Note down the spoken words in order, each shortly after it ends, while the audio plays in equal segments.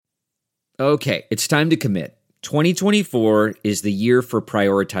Okay, it's time to commit. 2024 is the year for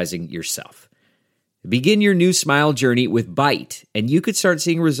prioritizing yourself. Begin your new smile journey with Byte, and you could start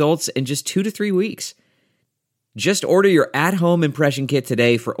seeing results in just 2 to 3 weeks. Just order your at-home impression kit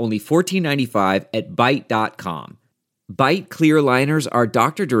today for only $14.95 at Byte.com. Byte clear liners are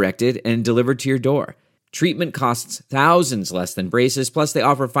doctor-directed and delivered to your door. Treatment costs thousands less than braces, plus they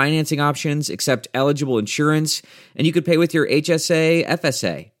offer financing options, accept eligible insurance, and you could pay with your HSA,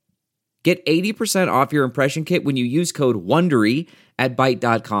 FSA. Get 80% off your impression kit when you use code WONDERY at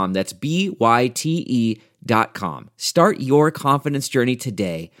Byte.com. That's BYTE.com. Start your confidence journey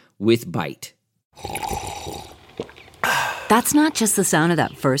today with Byte. That's not just the sound of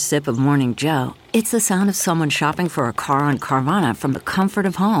that first sip of Morning Joe. It's the sound of someone shopping for a car on Carvana from the comfort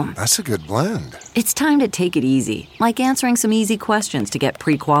of home. That's a good blend. It's time to take it easy, like answering some easy questions to get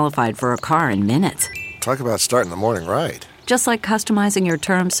pre-qualified for a car in minutes. Talk about starting the morning right. Just like customizing your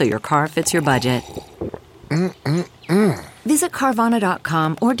terms so your car fits your budget. Visit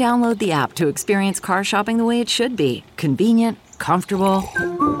Carvana.com or download the app to experience car shopping the way it should be. Convenient, comfortable.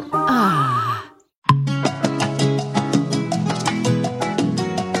 Ah.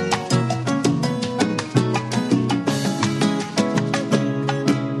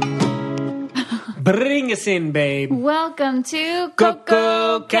 Bring us in, babe. Welcome to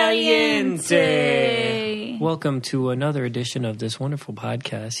Coco Caliente. Welcome to another edition of this wonderful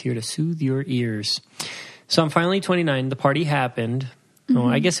podcast here to soothe your ears. So I'm finally 29. The party happened. Mm-hmm. Well,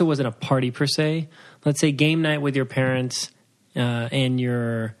 I guess it wasn't a party per se. Let's say game night with your parents and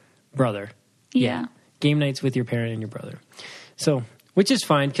your brother. Yeah. Game nights with your parent and your brother. So, which is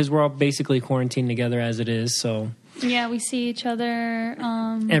fine because we're all basically quarantined together as it is. So. Yeah, we see each other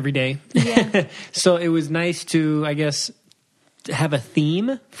every day. Yeah. So it was nice to, I guess, have a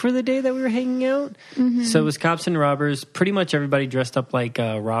theme for the day that we were hanging out. Mm-hmm. So it was cops and robbers. Pretty much everybody dressed up like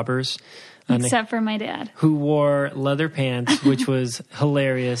robbers. Except for my dad. Who wore leather pants, which was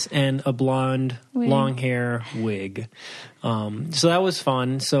hilarious, and a blonde, long hair wig. So that was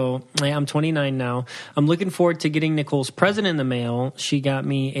fun. So I'm 29 now. I'm looking forward to getting Nicole's present in the mail. She got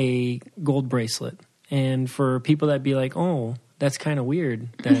me a gold bracelet. And for people that be like, oh, that's kind of weird.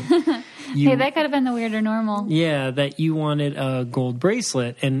 That hey, that could have been the weird or normal. Yeah, that you wanted a gold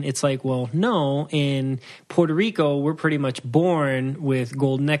bracelet. And it's like, well, no. In Puerto Rico, we're pretty much born with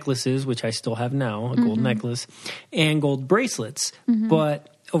gold necklaces, which I still have now, a gold necklace, and gold bracelets. Mm-hmm. But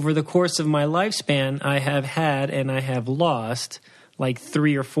over the course of my lifespan, I have had and I have lost like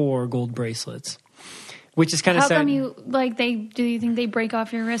 3 or 4 gold bracelets. Which is kind of sad. How come you, do you think they break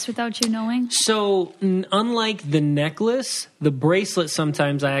off your wrist without you knowing? So, unlike the necklace, the bracelet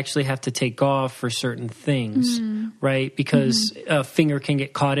sometimes I actually have to take off for certain things, right? Because a finger can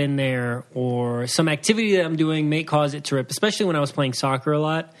get caught in there, or some activity that I'm doing may cause it to rip, especially when I was playing soccer a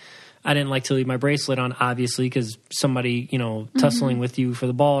lot. I didn't like to leave my bracelet on, obviously, because somebody, tussling with you for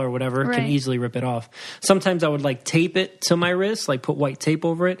the ball or whatever can easily rip it off. Sometimes I would, tape it to my wrist, put white tape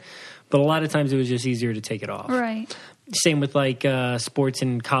over it. But a lot of times it was just easier to take it off. Right. Same with sports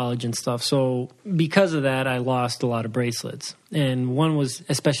in college and stuff. So because of that, I lost a lot of bracelets. And one was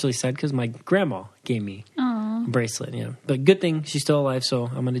especially sad because my grandma gave me a bracelet. Yeah. But good thing she's still alive, so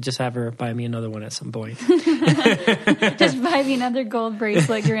I'm going to just have her buy me another one at some point. Just buy me another gold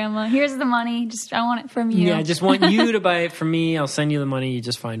bracelet, Grandma. Here's the money. I want it from you. Yeah, I just want you to buy it from me. I'll send you the money. You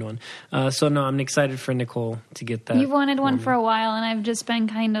just find one. So no, I'm excited for Nicole to get that. You've wanted one for a while, and I've just been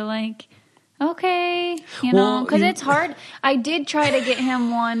kind of okay, because it's hard. I did try to get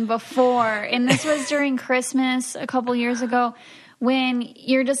him one before, and this was during Christmas a couple years ago when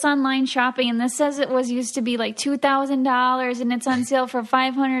you're just online shopping, and this says it was used to be $2,000, and it's on sale for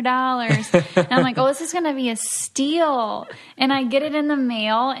 $500. And I'm like, oh, this is going to be a steal. And I get it in the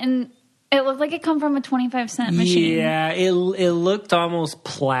mail, and it looked like it come from a 25-cent machine. Yeah, it looked almost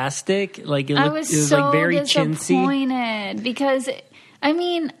plastic. I was so very disappointed chintzy. Because...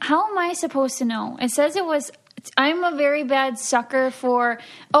 how am I supposed to know? It says it was... I'm a very bad sucker for,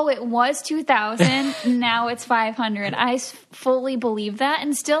 it was $2,000, now it's $500. I fully believe that.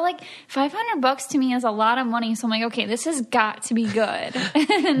 And still, $500 to me is a lot of money. So I'm like, okay, this has got to be good.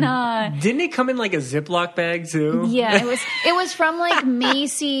 And, didn't it come in a Ziploc bag too? Yeah, it was from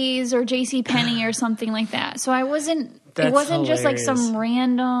Macy's or JCPenney or something like that. So it wasn't hilarious. Just some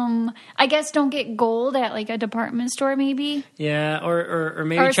random, I guess don't get gold at a department store maybe. Yeah, or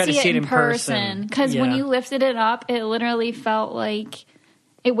maybe try to see it in person. Because when you lifted it up, it literally felt like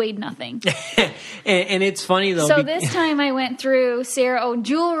it weighed nothing. and it's funny though. So this time I went through Sarah O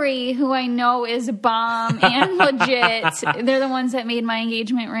Jewelry, who I know is bomb and legit. They're the ones that made my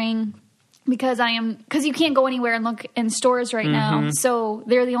engagement ring. because you can't go anywhere and look in stores right now. So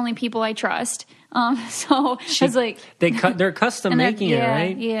they're the only people I trust. So I was like, they're custom making it,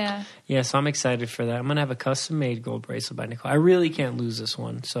 right? Yeah. Yeah. So I'm excited for that. I'm going to have a custom made gold bracelet by Nicole. I really can't lose this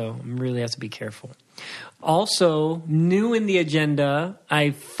one. So I really have to be careful. Also, new in the agenda,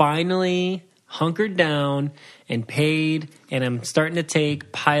 I finally hunkered down and paid, and I'm starting to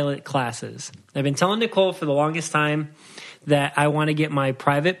take pilot classes. I've been telling Nicole for the longest time that I want to get my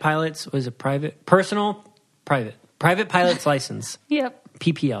private pilot's private pilot's license. Yep.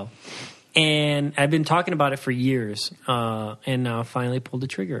 PPL. And I've been talking about it for years, and now I finally pulled the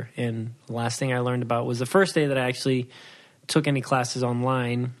trigger. And the last thing I learned about was the first day that I actually took any classes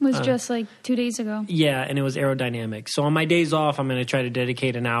online. It was just like 2 days ago. Yeah, and it was aerodynamics. So on my days off, I'm going to try to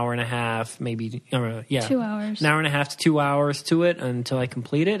dedicate an hour and a half, maybe, 2 hours. An hour and a half to 2 hours to it until I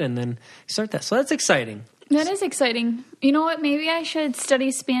complete it, and then start that. So that's exciting. That is exciting. You know what? Maybe I should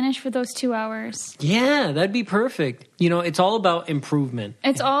study Spanish for those 2 hours. Yeah, that'd be perfect. It's all about improvement.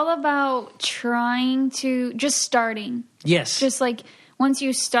 It's all about starting. Yes. Just like once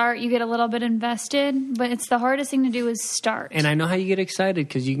you start, you get a little bit invested, but it's the hardest thing to do is start. And I know how you get excited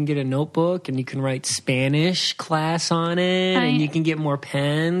because you can get a notebook and you can write Spanish class on it and you can get more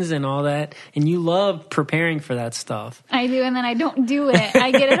pens and all that. And you love preparing for that stuff. I do, and then I don't do it. I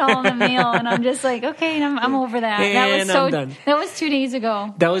get it all in the mail, and I'm just like, okay, I'm over that. I'm done. That was 2 days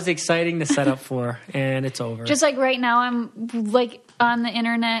ago. That was exciting to set up for, and it's over. Just like right now, I'm like on the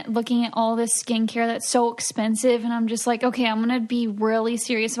internet looking at all this skincare that's so expensive, and I'm just like, okay, I'm going to be really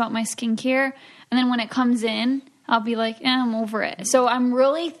serious about my skincare, and then when it comes in, I'll be like, I'm over it. So I'm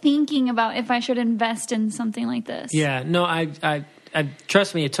really thinking about if I should invest in something like this. Yeah, no, I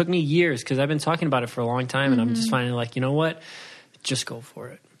trust me, it took me years because I've been talking about it for a long time, and I'm just finally like, you know what? Just go for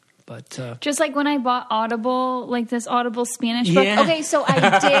it. But just like when I bought Audible, like this Audible Spanish book. Yeah. Okay, so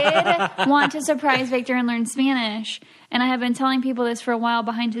I did want to surprise Victor and learn Spanish, and I have been telling people this for a while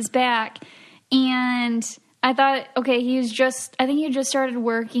behind his back. And I thought, okay, I think he just started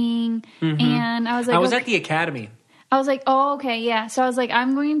working, and I was like, I was at the academy. I was like, oh, okay, yeah. So I was like,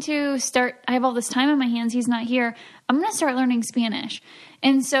 I'm going to start. I have all this time on my hands. He's not here. I'm going to start learning Spanish.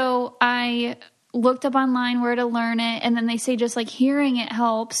 And so I looked up online where to learn it, and then they say just like hearing it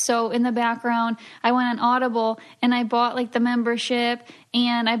helps. So in the background, I went on Audible and I bought like the membership,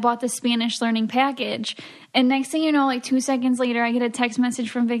 and I bought the Spanish learning package. And next thing you know, like 2 seconds later, I get a text message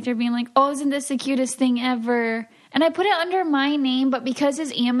from Victor being like, oh, isn't this the cutest thing ever? And I put it under my name, but because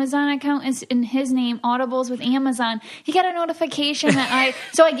his Amazon account is in his name, Audible's with Amazon, he got a notification that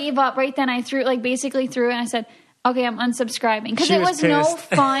so I gave up right then. I basically threw it, and I said, okay, I'm unsubscribing. Because it was no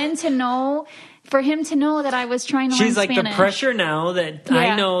fun for him to know that I was trying to learn Spanish. She's like, the pressure now that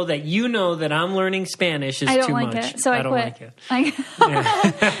I know that you know that I'm learning Spanish is too much. I don't like it, so I quit. Like it.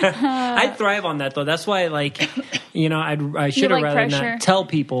 I thrive on that, though. That's why, I should have rather not tell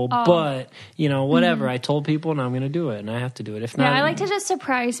people, but, whatever. I told people, and I'm going to do it, and I have to do it. If not, I like to just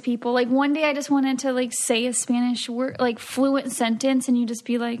surprise people. Like, one day I just wanted to, say a Spanish word, fluent sentence, and you just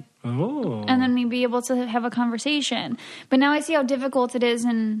be like, oh. And then me be able to have a conversation. But now I see how difficult it is,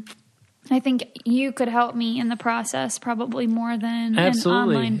 and I think you could help me in the process probably more than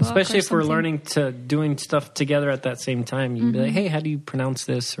Absolutely. An online book. Especially if we're learning to doing stuff together at that same time. You can be like, hey, how do you pronounce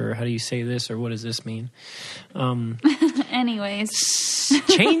this? Or how do you say this? Or what does this mean? Anyways.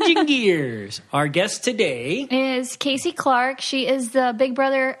 Changing gears. Our guest today is Kaycee Clark. She is the Big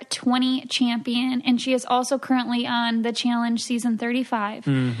Brother 20 champion, and she is also currently on The Challenge Season 35.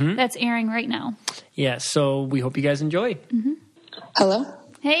 That's airing right now. Yeah, so we hope you guys enjoy. Hello.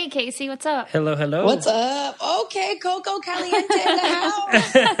 Hey, Kaycee, what's up? Hello. What's up? Okay, Coco Caliente in the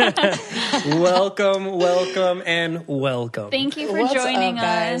house. Welcome, and welcome. Thank you for joining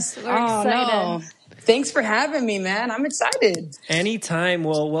us. We're excited. No. Thanks for having me, man. I'm excited. Anytime.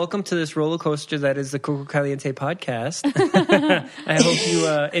 Well, welcome to this roller coaster that is the Coco Caliente podcast. I hope you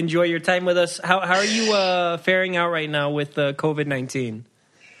enjoy your time with us. How are you faring out right now with COVID-19?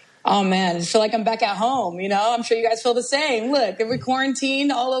 Oh, man, I just feel like I'm back at home, I'm sure you guys feel the same. Look, we're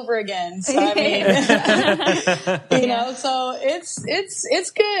quarantined all over again. So, I mean, so it's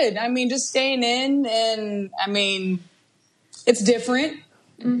good. I mean, just staying in, and, I mean, it's different.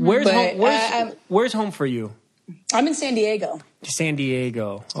 Where's home for you? I'm in San Diego. San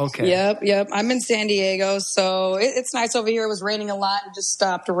Diego. Okay. Yep. I'm in San Diego, so it's nice over here. It was raining a lot. It just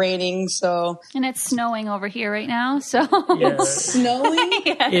stopped raining, so. And it's snowing over here right now, so. Yeah. Snowing?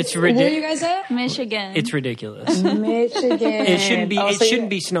 Yes. It's ridiculous. Where are you guys at? Michigan. It's ridiculous. Michigan. It shouldn't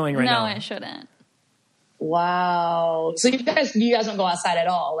be snowing right now. No, it shouldn't. Wow. So you guys don't go outside at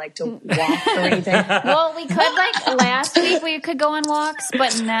all, like to walk or anything? Well, we could, like last week we could go on walks,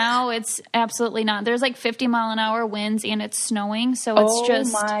 but now it's absolutely not. There's like 50-mile-an-hour winds and it's snowing, so it's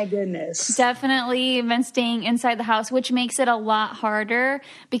just my goodness. Definitely been staying inside the house, which makes it a lot harder,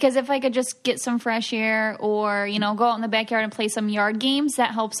 because if I could just get some fresh air or, go out in the backyard and play some yard games,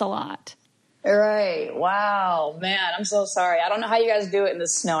 that helps a lot. Right. Wow. Man, I'm so sorry. I don't know how you guys do it in the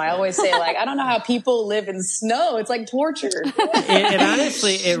snow. I always say, like, I don't know how people live in snow. It's like torture. And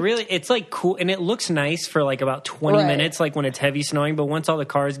honestly, it's like cool. And it looks nice for like about 20 minutes, like when it's heavy snowing. But once all the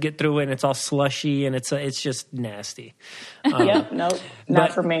cars get through it and it's all slushy and it's just nasty. Yep. Nope.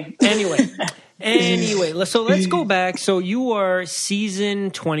 Not for me. Anyway, so let's go back. So you are season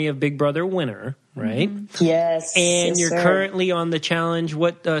 20 of Big Brother winner, right? Mm-hmm. Yes. And yes, you're sir. currently on the challenge.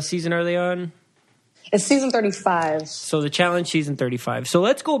 What season are they on? It's season 35. So the challenge season 35. So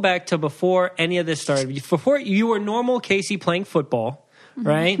let's go back to before any of this started. Before you were normal Kaycee playing football,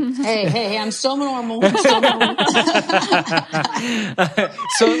 right? Hey, I'm still normal. So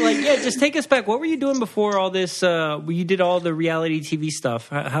just take us back. What were you doing before all this? You did all the reality TV stuff.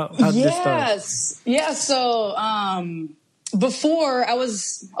 How did this start? Yeah. So, before I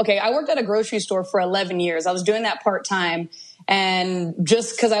worked at a grocery store for 11 years. I was doing that part time. And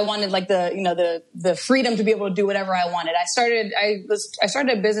just because I wanted like the freedom to be able to do whatever I wanted, I started a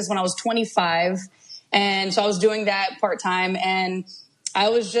business when I was 25, and so I was doing that part time, and I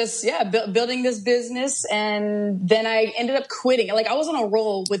was just building this business, and then I ended up quitting. Like I was on a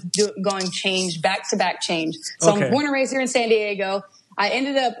roll with going back to back change. So I'm born and raised here in San Diego. I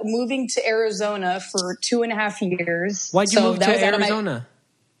ended up moving to Arizona for 2.5 years. Why'd you move to Arizona?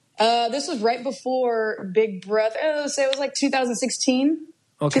 This was right before Big Brother. Say it was like 2016.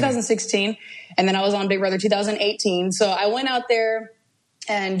 Okay. 2016. And then I was on Big Brother 2018. So I went out there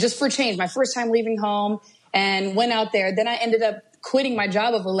and just for change, my first time leaving home, and went out there. Then I ended up quitting my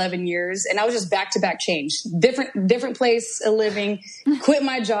job of 11 years, and I was just back to back change. Different place of living, quit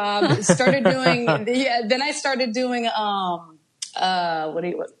my job, started doing, then I started doing, I don't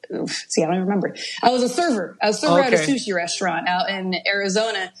even remember. I was a server at a sushi restaurant out in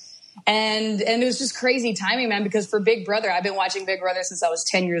Arizona. And it was just crazy timing, man, because for Big Brother, I've been watching Big Brother since I was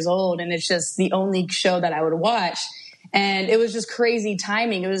 10 years old, and it's just the only show that I would watch. And it was just crazy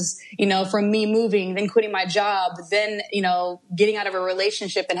timing. It was, from me moving, then quitting my job, then, getting out of a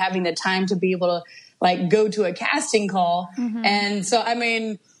relationship and having the time to be able to like go to a casting call. Mm-hmm. And so,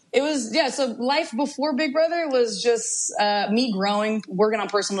 it was, so life before Big Brother was just me growing, working on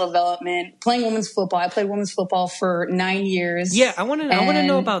personal development, playing women's football. I played women's football for 9 years. Yeah, I want to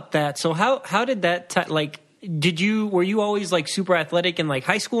know about that. So how did that were you always like super athletic in like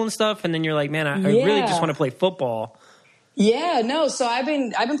high school and stuff, and then you're like, man, I really just want to play football? Yeah, no. So I've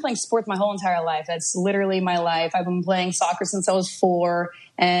been playing sports my whole entire life. That's literally my life. I've been playing soccer since I was 4.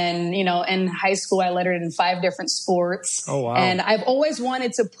 And, in high school, I lettered in 5 different sports. Oh, wow. And I've always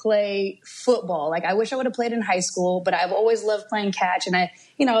wanted to play football. Like, I wish I would have played in high school, but I've always loved playing catch. And I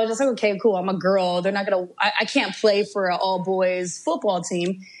was just like, okay, cool. I'm a girl. They're not going to, I can't play for an all boys football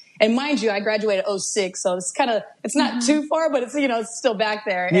team. And mind you, I graduated 2006. So it's not too far, but it's, it's still back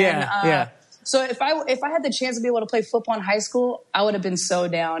there. Yeah. So if I had the chance to be able to play football in high school, I would have been so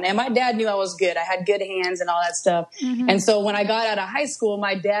down. And my dad knew I was good. I had good hands and all that stuff. Mm-hmm. And so when I got out of high school,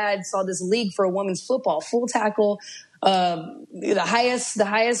 my dad saw this league for women's football, full tackle, the highest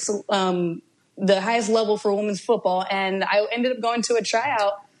level for women's football. And I ended up going to a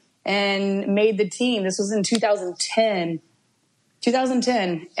tryout and made the team. This was in 2010.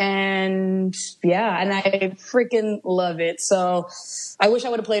 And I freaking love it. So I wish I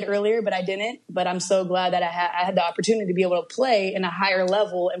would have played earlier, but I didn't. But I'm so glad that I had the opportunity to be able to play in a higher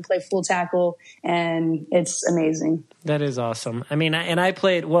level and play full tackle. And it's amazing. That is awesome. I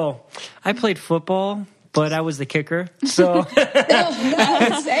played football, but I was the kicker. So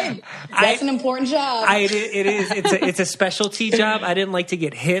that's an important job. It is. It's a specialty job. I didn't like to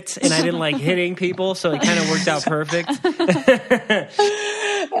get hit, and I didn't like hitting people, so it kind of worked out perfect.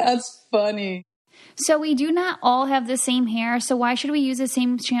 That's funny. So we do not all have the same hair, so why should we use the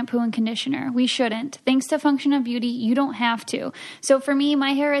same shampoo and conditioner? We shouldn't. Thanks to Function of Beauty, you don't have to. So for me,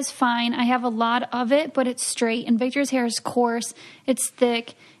 my hair is fine. I have a lot of it, but it's straight. And Victor's hair is coarse, it's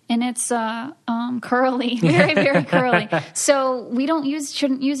thick, and it's curly, very, very curly. So we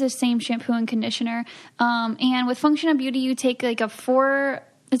shouldn't use the same shampoo and conditioner. And with Function of Beauty, you take like a 4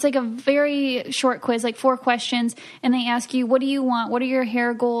 It's like a very short quiz, like 4 questions, and they ask you, what do you want? What are your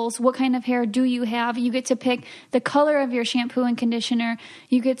hair goals? What kind of hair do you have? You get to pick the color of your shampoo and conditioner.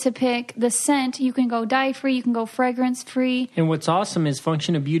 You get to pick the scent. You can go dye-free. You can go fragrance-free. And what's awesome is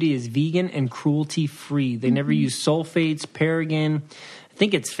Function of Beauty is vegan and cruelty-free. They never use sulfates, paraben. I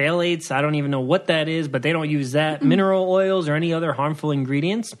think it's phthalates. I don't even know what that is, but they don't use that. Mineral oils or any other harmful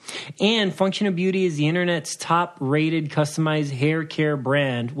ingredients. And Function of Beauty is the internet's top-rated customized hair care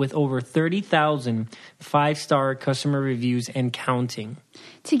brand with over 30,000 5-star customer reviews and counting.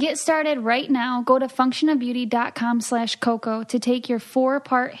 To get started right now, go to functionofbeauty.com/coco to take your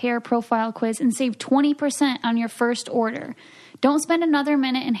 4-part hair profile quiz and save 20% on your first order. Don't spend another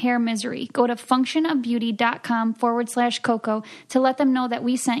minute in hair misery. Go to functionofbeauty.com/coco to let them know that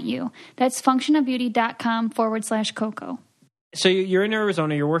we sent you. That's functionofbeauty.com/coco. So you're in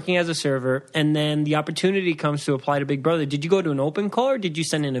Arizona, you're working as a server, and then the opportunity comes to apply to Big Brother. Did you go to an open call or did you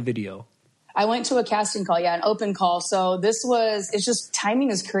send in a video? I went to a casting call, an open call. So it's just timing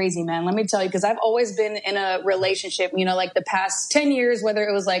is crazy, man. Let me tell you, because I've always been in a relationship, like the past 10 years, whether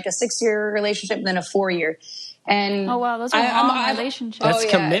it was like a 6-year relationship and then a 4-year. And oh wow, those are long relationships. That's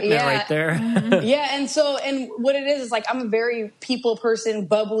commitment right there. Yeah, and what it is like I'm a very people person,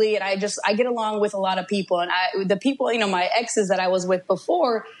 bubbly, and I get along with a lot of people. And the people, my exes that I was with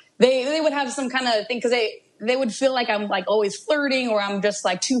before, they would have some kind of thing because they would feel like I'm like always flirting or I'm just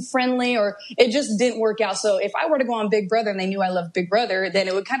like too friendly or it just didn't work out. So if I were to go on Big Brother and they knew I loved Big Brother, then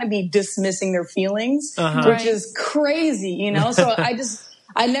it would kind of be dismissing their feelings, which is crazy, So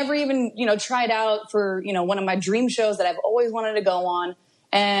I never even, tried out for, one of my dream shows that I've always wanted to go on.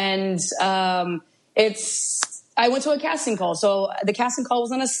 And I went to a casting call. So the casting call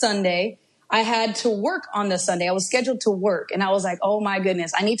was on a Sunday. I had to work on the Sunday. I was scheduled to work. And I was like, oh my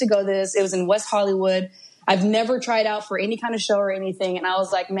goodness, I need to go to this. It was in West Hollywood. I've never tried out for any kind of show or anything. And I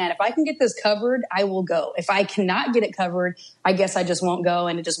was like, man, if I can get this covered, I will go. If I cannot get it covered, I guess I just won't go.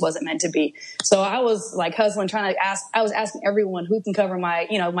 And it just wasn't meant to be. So I was like hustling, I was asking everyone who can cover my,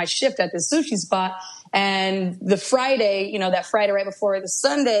 my shift at this sushi spot. And the Friday, that Friday right before the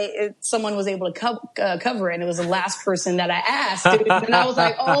Sunday, someone was able to cover it. And it was the last person that I asked. Dude. And I was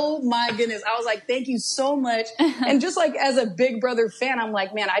like, oh my goodness. I was like, thank you so much. And just like as a Big Brother fan, I'm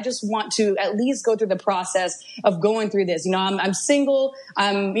like, man, I just want to at least go through the process of going through this. I'm single.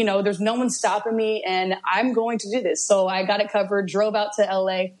 There's no one stopping me and I'm going to do this. So I got it covered, drove out to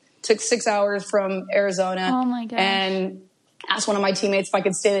LA, took 6 hours from Arizona. Oh my gosh. And asked one of my teammates if I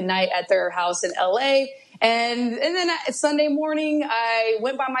could stay the night at their house in LA. And then Sunday morning, I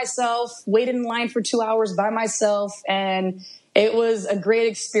went by myself, waited in line for 2 hours by myself. And it was a great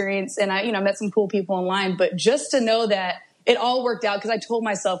experience. And I, met some cool people in line, but just to know that it all worked out. Cause I told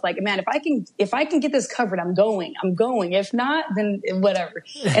myself like, man, if I can get this covered, I'm going. If not, then whatever.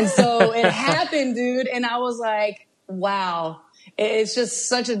 And so it happened, dude. And I was like, wow. It's just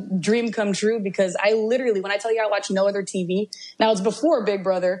such a dream come true because I literally, when I tell you I watched no other TV, now it's before Big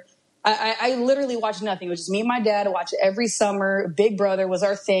Brother, I literally watched nothing. It was just me and my dad. I watched it every summer. Big Brother was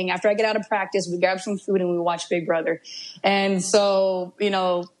our thing. After I get out of practice, we grab some food and we watch Big Brother. And so,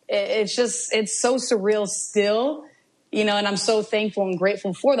 it's so surreal still, and I'm so thankful and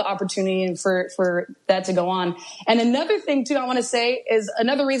grateful for the opportunity and for that to go on. And another thing too, I want to say is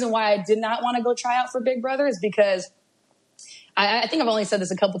another reason why I did not want to go try out for Big Brother is because I think I've only said this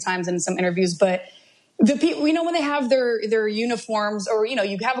a couple times in some interviews, but the people, when they have their uniforms or,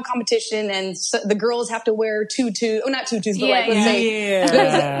 you have a competition and the girls have to wear not tutus, but let's say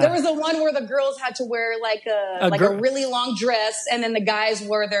there was the one where the girls had to wear like a really long dress and then the guys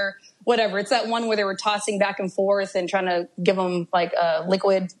wore their whatever. It's that one where they were tossing back and forth and trying to give them like a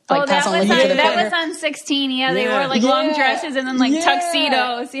liquid, like pass on liquid to the partner. That was on 16. Yeah, they wore like long dresses and then like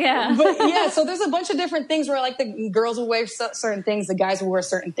tuxedos. Yeah. But so there's a bunch of different things where like the girls will wear certain things, the guys will wear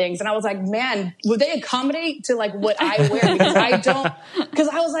certain things. And I was like, man, would they accommodate to like what I wear? Because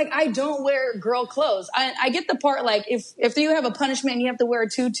I was like, I don't wear girl clothes. I get the part like if you have a punishment and you have to wear a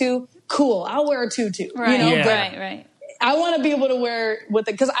tutu, cool, I'll wear a tutu. Right. Right. I want to be able to wear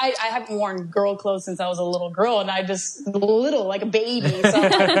because I haven't worn girl clothes since I was a little girl and like a baby. So I'm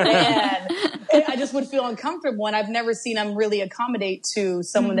like, man, I just would feel uncomfortable and I've never seen them really accommodate to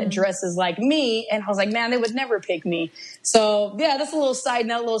someone that dresses like me. And I was like, man, they would never pick me. So yeah, that's a little side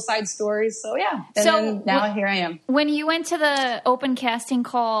note, little side story. So yeah. And then now here I am. When you went to the open casting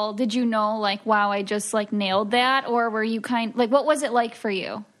call, did you know like, wow, I just like nailed that? Or were you what was it like for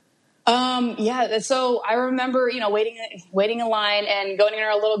you? Yeah. So I remember, waiting in line and going in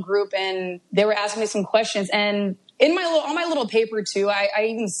our little group and they were asking me some questions and on my little paper too, I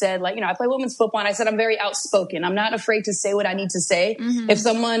even said, like, I play women's football, and I said I'm very outspoken. I'm not afraid to say what I need to say. If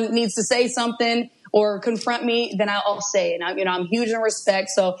someone needs to say something or confront me, then I'll say it. And I'm huge in respect.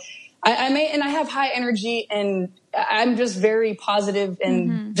 So I have high energy, and I'm just very positive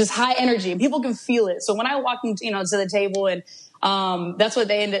and just high energy, and people can feel it. So when I walk into, to the table, and that's what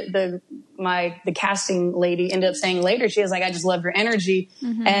they ended the casting lady ended up saying later. She was like, I just love your energy.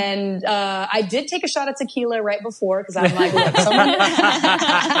 And I did take a shot of tequila right before, because I'm like, look, someone I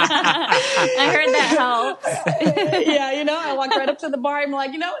heard that helps. Yeah, I walked right up to the bar. I'm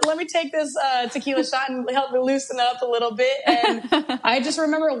like, let me take this tequila shot and help me loosen up a little bit. And I just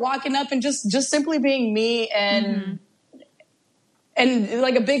remember walking up and just simply being me, and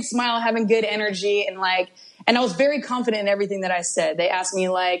like a big smile, having good energy, and I was very confident in everything that I said. They asked me,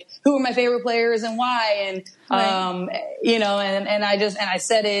 like, who were my favorite players and why, and and I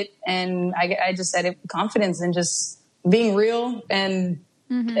said it, and I just said it with confidence and just being real and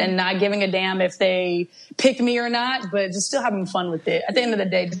not giving a damn if they pick me or not, but just still having fun with it. At the end of the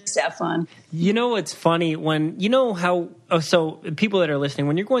day, just have fun. It's funny when, so people that are listening,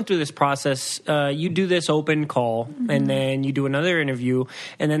 when you're going through this process, you do this open call, and then you do another interview,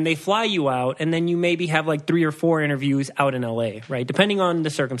 and then they fly you out, and then you maybe have like 3 or 4 interviews out in LA, right? Depending on the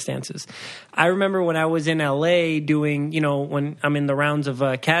circumstances. I remember when I was in LA doing, when I'm in the rounds of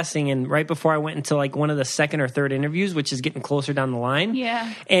casting, and right before I went into like one of the second or third interviews, which is getting closer down the line.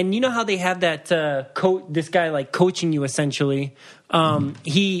 Yeah. And you know how they have that this guy like coaching you essentially.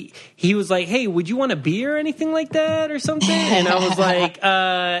 He was like, hey, would you want a beer or anything like that or something? And I was like,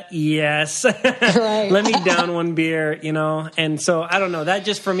 yes. Right. Let me down one beer, And so I don't know. That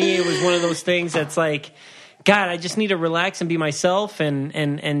just for me, it was one of those things that's like, God, I just need to relax and be myself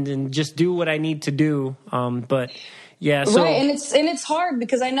and just do what I need to do. But yeah, so right, and it's hard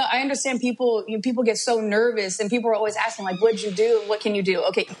because I understand people get so nervous, and people are always asking, like, what'd you do? What can you do?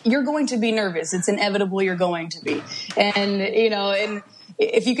 Okay, you're going to be nervous. It's inevitable. You're going to be, and and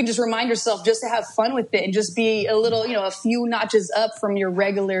if you can just remind yourself just to have fun with it and just be a little, a few notches up from your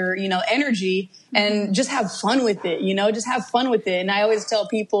regular, energy, and just have fun with it. Just have fun with it. And I always tell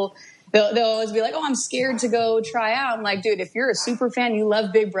people. They'll always be like, oh, I'm scared to go try out. I'm like, dude, if you're a super fan, you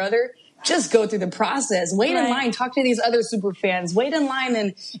love Big Brother, just go through the process. Wait in line, talk to these other super fans. Wait in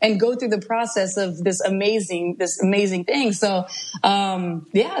line and go through the process of this amazing thing. So,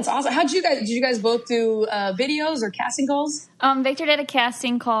 it's awesome. Did you guys both do videos or casting calls? Victor did a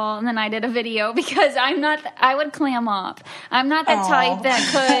casting call, and then I did a video because I would clam up. I'm not the type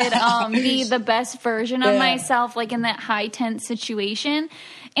that could be the best version of myself, like in that high tense situation.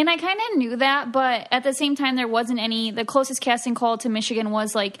 And I kind of knew that, but at the same time, there wasn't any. The closest casting call to Michigan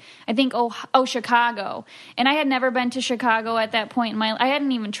was like, I think, Chicago. And I had never been to Chicago at that point in I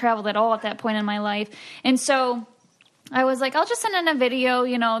hadn't even traveled at all at that point in my life. And so I was like, I'll just send in a video,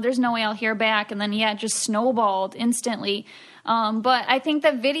 there's no way I'll hear back. And then, it just snowballed instantly. But I think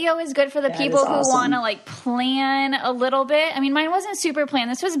the video is good for the people who want to like plan a little bit. I mean, mine wasn't super planned.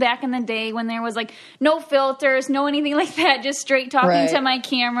 This was back in the day when there was like no filters, no anything like that, just straight talking to my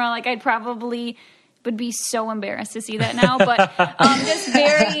camera. Like I'd probably would be so embarrassed to see that now, but, just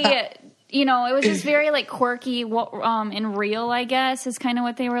very, it was just very like quirky, and real, I guess, is kind of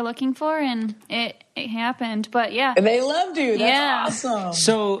what they were looking for. And it happened, but yeah, they loved you. That's awesome.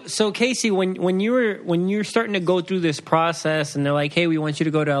 So Kaycee, when you're starting to go through this process, and they're like, hey, we want you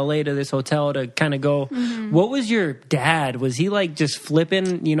to go to LA to this hotel to kind of go. What was your dad? Was he like just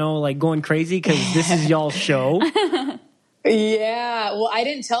flipping, like going crazy because this is y'all's show? Yeah, well, I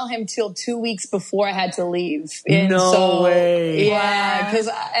didn't tell him till 2 weeks before I had to leave. No way. Yeah, because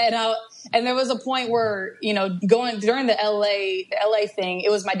and there was a point where, going during the LA thing, it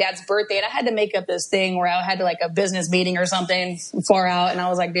was my dad's birthday, and I had to make up this thing where I had to like a business meeting or something far out, and I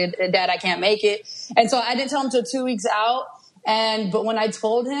was like, Dad, I can't make it. And so I didn't tell him till 2 weeks out. But when I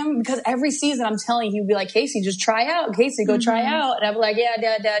told him, because every season I'm telling him, he'd be like, Kaycee, just try out. Kaycee, go try out. And I'd be like, yeah,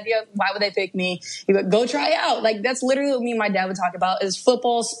 Dad, why would they pick me? He'd be like, go try out. Like, that's literally what me and my dad would talk about is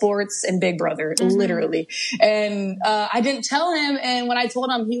football, sports, and Big Brother, literally. And I didn't tell him. And when I told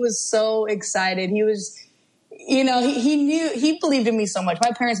him, he was so excited. He was, he knew, he believed in me so much.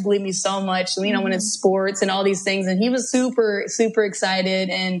 My parents believed me so much, when it's sports and all these things. And he was super, super excited.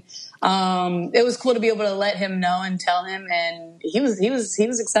 And it was cool to be able to let him know and tell him, and he was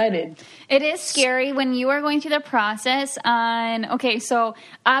excited. It is scary when you are going through the process so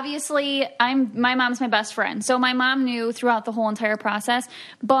obviously my mom's my best friend. So my mom knew throughout the whole entire process,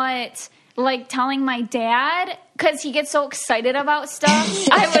 but like telling my dad, because he gets so excited about stuff.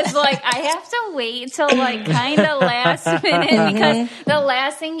 I was like, I have to wait till like kind of last minute, because the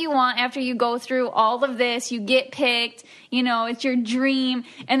last thing you want after you go through all of this, you get picked, you know, it's your dream,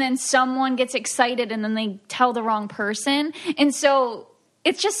 and then someone gets excited and then they tell the wrong person. And so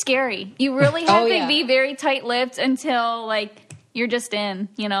it's just scary. You really have to be very tight-lipped until like you're just in,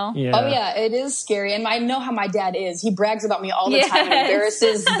 you know? Yeah. Oh, yeah, it is scary. And I know how my dad is. He brags about me all the time and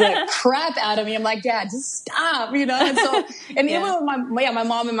embarrasses the crap out of me. I'm like, Dad, just stop, you know? And so, and even with my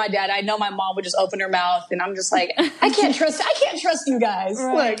mom and my dad, I know my mom would just open her mouth and I'm just like, I can't trust you guys.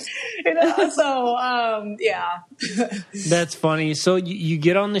 Right. Like, you know, so, yeah. That's funny. So you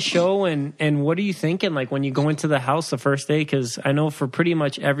get on the show and what are you thinking? Like when you go into the house the first day? Because I know for pretty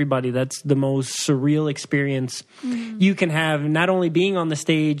much everybody, that's the most surreal experience you can have. Not only being on the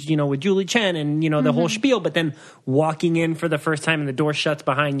stage, you know, with Julie Chen and, you know, the whole spiel, but then walking in for the first time and the door shuts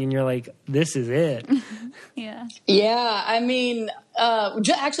behind you and you're like, this is it. Yeah. Yeah. I mean,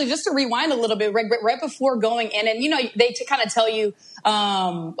 actually, just to rewind a little bit, right before going in, and, you know, they kind of tell you,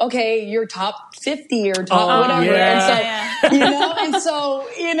 okay, you're top 50 or top whatever. Yeah. And so,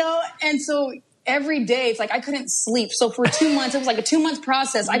 and so every day it's like I couldn't sleep. So for 2 months, it was like a 2-month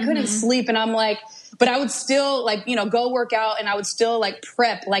process. I couldn't sleep. And I'm like, but I would still like, you know, go work out and I would still like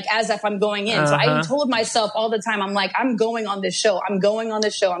prep like as if I'm going in. So I told myself all the time, I'm like, I'm going on this show. I'm going on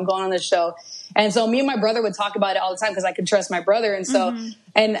this show. I'm going on this show. And so me and my brother would talk about it all the time because I could trust my brother. And so,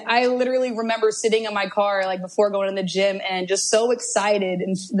 and I literally remember sitting in my car, like before going to the gym and just so excited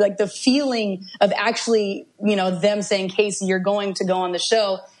and like the feeling of actually, you know, them saying, Kaycee, you're going to go on the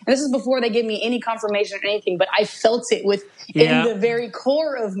show. And this is before they gave me any confirmation or anything, but I felt it in the very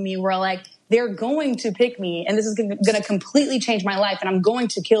core of me where like, they're going to pick me and this is going to completely change my life and I'm going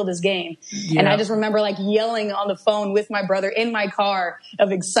to kill this game. Yeah. And I just remember like yelling on the phone with my brother in my car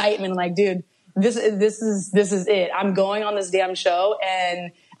of excitement. Like, dude, this is it. I'm going on this damn show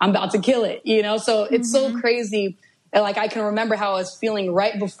and I'm about to kill it, you know? So it's so crazy. Like I can remember how I was feeling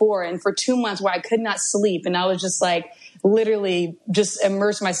right before and for 2 months where I could not sleep. And I was just like, literally just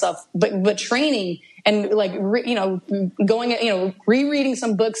immerse myself, but training and like, going, rereading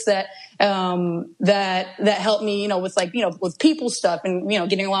some books that helped me, with like, with people stuff and,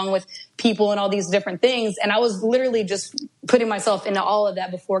 getting along with people and all these different things. And I was literally just putting myself into all of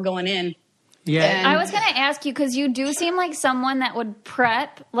that before going in. Yeah. And I was going to ask you, cause you do seem like someone that would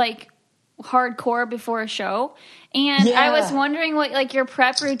prep like hardcore before a show. And I was wondering what like your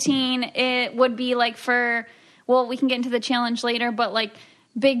prep routine it would be like for, well, we can get into the challenge later, but like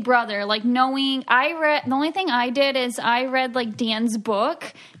Big Brother, like the only thing I did is I read like Dan's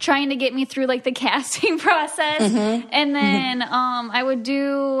book trying to get me through like the casting process. And then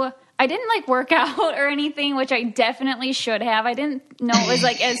I didn't like work out or anything, which I definitely should have. I didn't know it was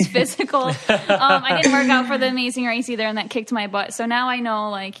like as physical. I didn't work out for the Amazing Race either, and that kicked my butt. So now I know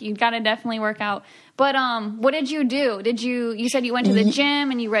like you got to definitely work out. But what did you do? You said you went to the gym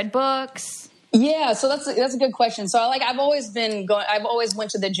and you read books? Yeah, so that's a good question. So I've always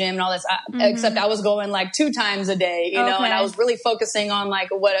went to the gym and all this, except I was going like 2 times a day, you know, and I was really focusing on like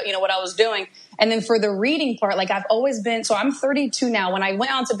what I was doing. And then for the reading part, like I've always been, so I'm 32 now. When I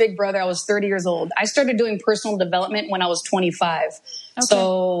went on to Big Brother, I was 30 years old. I started doing personal development when I was 25. Okay.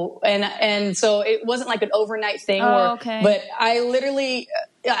 So, and so it wasn't like an overnight thing but I literally,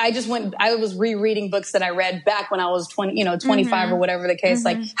 I was rereading books that I read back when I was 25 or whatever the case,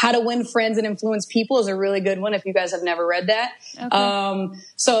 like How to Win Friends and Influence People is a really good one if you guys have never read that. Okay.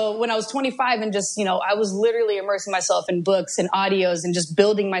 So when I was 25 and just, I was literally immersing myself in books and audios and just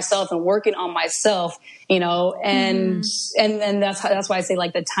building myself and working on myself, and then that's why I say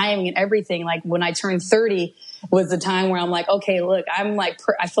like the timing and everything, like when I turned 30 was the time where I'm like, okay, look, I'm like,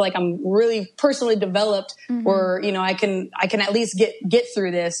 I feel like I'm really personally developed where, I can at least get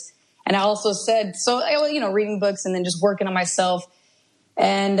through this. And I also said, reading books and then just working on myself.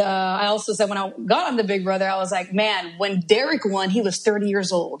 And I also said when I got on the Big Brother, I was like, man, when Derek won, he was 30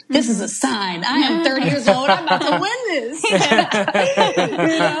 years old. This is a sign. I am 30 years old. I'm about to win this.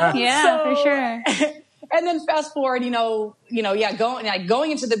 Yeah, for sure. And then fast forward, going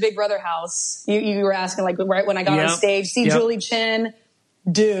into the Big Brother house, you were asking like right when I got on stage, see Julie Chen,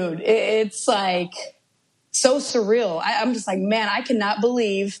 dude, it's like so surreal. I'm just like, man, I cannot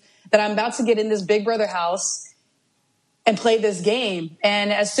believe that I'm about to get in this Big Brother house and play this game.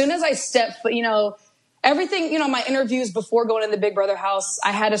 And as soon as I stepped, everything, my interviews before going in the Big Brother house,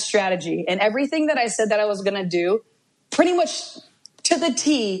 I had a strategy and everything that I said that I was going to do pretty much to the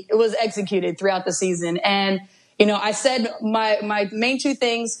T, it was executed throughout the season. And, I said my main 2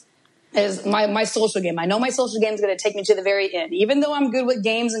 things is my social game. I know my social game is going to take me to the very end. Even though I'm good with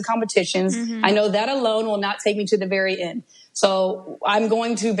games and competitions, I know that alone will not take me to the very end. So I'm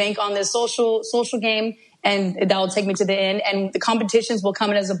going to bank on this social game, and that will take me to the end. And the competitions will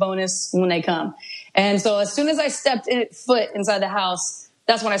come in as a bonus when they come. And so as soon as I stepped foot inside the house,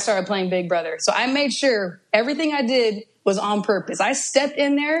 that's when I started playing Big Brother. So I made sure everything I did was on purpose. I step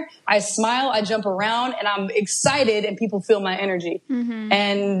in there, I smile, I jump around, and I'm excited, and people feel my energy.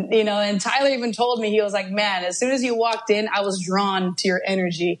 And, and Tyler even told me, he was like, man, as soon as you walked in, I was drawn to your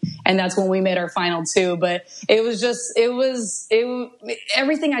energy. And that's when we made our final 2. But it was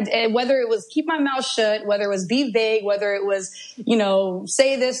everything I did, whether it was keep my mouth shut, whether it was be vague, whether it was,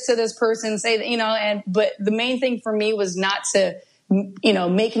 say this to this person, but the main thing for me was not to,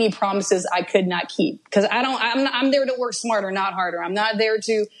 make any promises I could not keep. Cause I'm there to work smarter, not harder. I'm not there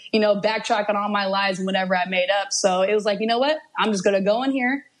to, backtrack on all my lies and whatever I made up. So it was like, you know what? I'm just going to go in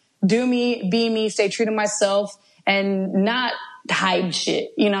here, do me, be me, stay true to myself, and not hide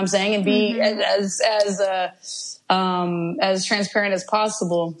shit. You know what I'm saying? And be as transparent as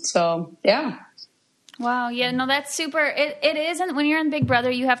possible. So yeah. Wow. Yeah, no, that's super. It isn't when you're in Big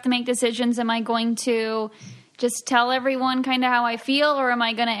Brother, you have to make decisions. Am I going to just tell everyone kind of how I feel, or am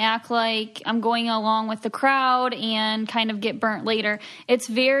I going to act like I'm going along with the crowd and kind of get burnt later? It's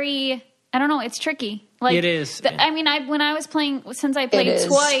very, I don't know, it's tricky. Like, it is. When I was playing, since I played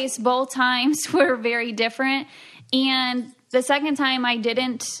twice, both times were very different. And the second time I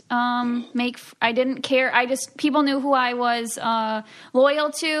didn't I didn't care. People knew who I was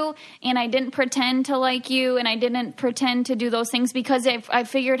loyal to, and I didn't pretend to like you, and I didn't pretend to do those things because I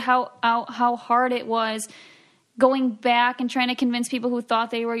figured how hard it was going back and trying to convince people who thought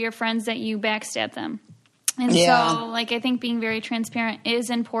they were your friends that you backstabbed them. And so, I think being very transparent is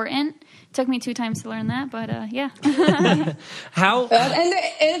important. It took me 2 times to learn that, but yeah. How? And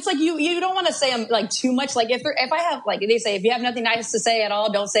it's like you don't want to say I'm like too much. Like if I have, like they say, if you have nothing nice to say at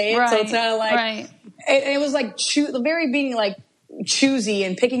all, don't say it. Right. So it's kind of like it was like the very being like choosy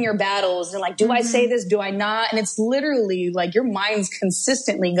and picking your battles and like, do I say this? Do I not? And it's literally like your mind's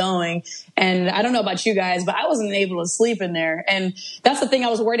consistently going. And I don't know about you guys, but I wasn't able to sleep in there. And that's the thing I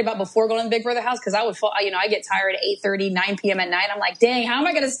was worried about before going to the Big Brother house. Cause I would fall, I get tired at 8:30, 9 p.m. at night. I'm like, dang, how am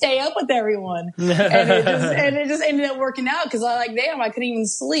I going to stay up with everyone? And it just ended up working out. Cause I like, damn, I couldn't even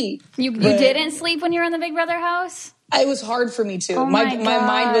sleep. You didn't sleep when you were in the Big Brother house? It was hard for me too. Oh my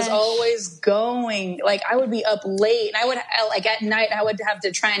mind was always going. Like I would be up late, and I would like at night I would have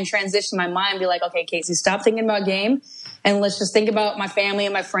to try and transition my mind, be like, okay, Kaycee, stop thinking about game, and let's just think about my family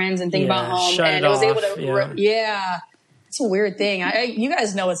and my friends and think about home. And I was able to, it's a weird thing. You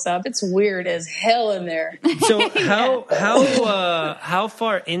guys know what's up. It's weird as hell in there. So how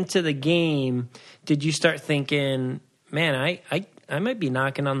far into the game did you start thinking, man, I might be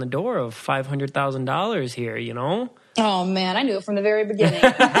knocking on the door of $500,000 here, Oh man, I knew it from the very beginning.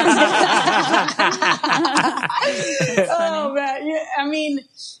 Oh man, yeah, I mean,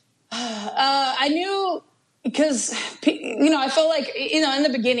 I knew because I felt like in the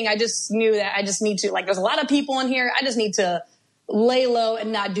beginning I just knew that I just need to, like, there's a lot of people in here. I just need to lay low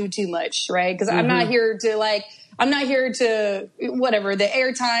and not do too much, right? Because I'm not here to whatever the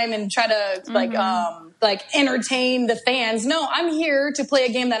airtime and try to like entertain the fans. No, I'm here to play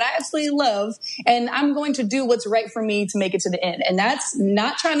a game that I absolutely love, and I'm going to do what's right for me to make it to the end. And that's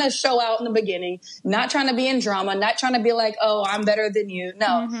not trying to show out in the beginning, not trying to be in drama, not trying to be like, oh, I'm better than you.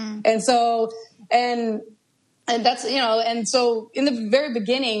 No. And so, and that's, and so in the very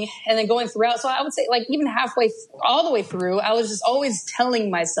beginning and then going throughout, so I would say like even halfway, all the way through, I was just always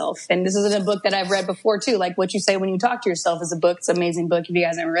telling myself, and this is in a book that I've read before too, like What You Say When You Talk to Yourself is a book. It's an amazing book if you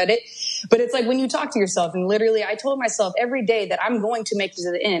guys haven't read it, but it's like when you talk to yourself, and literally I told myself every day that I'm going to make it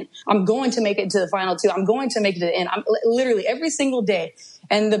to the end. I'm going to make it to the final 2. I'm going to make it to the end. I'm literally every single day.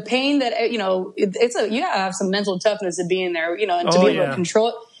 And the pain that, you gotta have some mental toughness to be in there, and to be able to control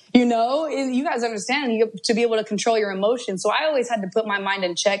it. You guys understand, to be able to control your emotions. So I always had to put my mind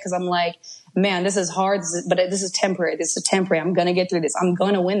in check because I'm like, man, this is hard, but this is temporary. This is temporary. I'm going to get through this. I'm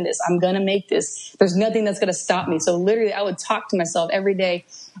going to win this. I'm going to make this. There's nothing that's going to stop me. So literally I would talk to myself every day.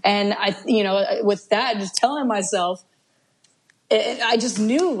 And with that, just telling myself, I just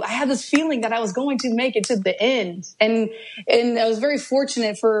knew I had this feeling that I was going to make it to the end. And I was very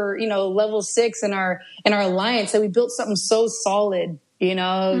fortunate for, level 6 in our alliance that we built something so solid.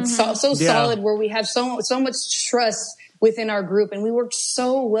 Solid where we have so much trust within our group, and we worked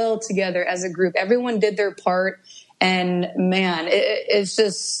so well together as a group. Everyone did their part, and man, it's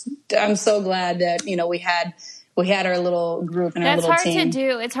just, I'm so glad that, we we had our little group and our little team. That's hard to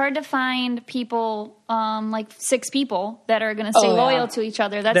do. It's hard to find people, like 6 people that are going to stay loyal to each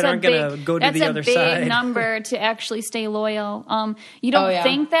other. That's that aren't going to go to the other side. That's a big number to actually stay loyal. You don't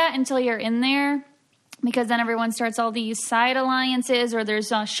think that until you're in there, because then everyone starts all these side alliances, or there's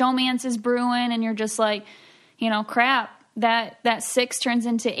showmances brewing, and you're just like, crap. That 6 turns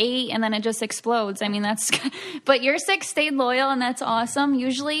into 8, and then it just explodes. I mean, but your 6 stayed loyal, and that's awesome.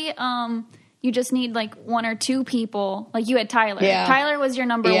 Usually, you just need like 1 or 2 people. Like you had Tyler. Yeah. Tyler was your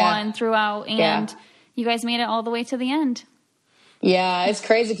number 1 throughout, and you guys made it all the way to the end. Yeah, it's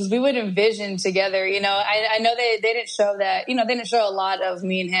crazy because we would envision together. I know they didn't show that. They didn't show a lot of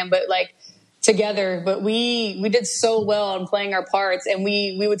me and him, but like together. But we did so well in playing our parts, and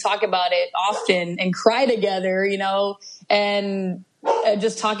we would talk about it often and cry together. And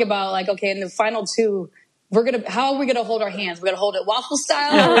just talk about like, okay, in the final 2. How are we gonna hold our hands? We're gonna hold it waffle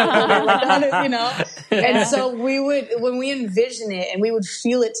style, or hold it like that, And so when we envision it and we would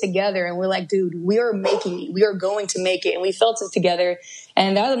feel it together, and we're like, dude, we are making it. We are going to make it, and we felt it together.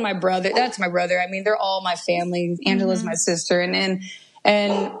 And that was my brother. That's my brother. I mean, they're all my family. Angela's my sister, and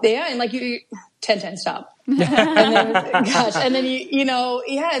like you, 10 stop. And then,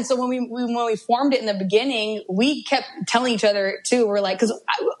 and so when we formed it in the beginning, we kept telling each other too. We're like, because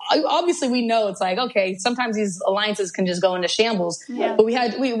obviously we know it's like, okay, sometimes these alliances can just go into shambles. Yeah. But we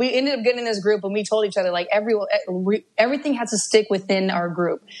ended up getting in this group, and we told each other like everything has to stick within our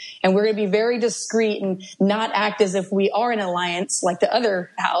group, and we're going to be very discreet and not act as if we are an alliance like the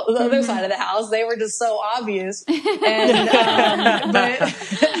other house, the other side of the house. They were just so obvious, and but.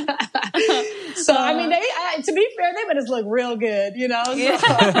 So, I mean, to be fair, they made us look real good, So.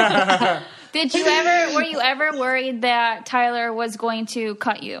 Yeah. Were you ever worried that Tyler was going to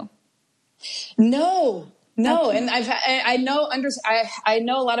cut you? No. And I know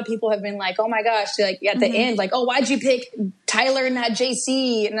a lot of people have been like, oh my gosh, like at the end, like, oh, why'd you pick Tyler and not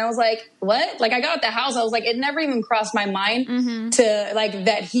JC? And I was like, what? Like I got out the house. I was like, it never even crossed my mind to like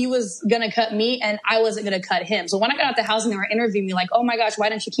that he was going to cut me and I wasn't going to cut him. So when I got out the house and they were interviewing me like, oh my gosh, why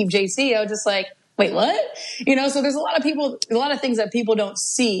didn't you keep JC? I was just like, wait, what? So there's a lot of things that people don't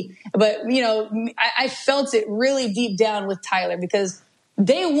see, but I felt it really deep down with Tyler because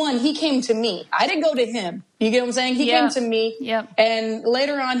day one, he came to me. I didn't go to him. You get what I'm saying? He came to me. Yep. And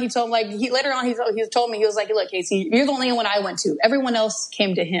later on, he told me, he was like, look, Kaycee, you're the only one I went to. Everyone else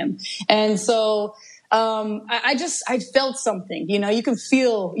came to him. And so, I felt something, you can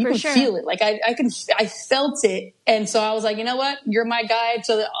feel it. Like I felt it. And so I was like, you know what? You're my guy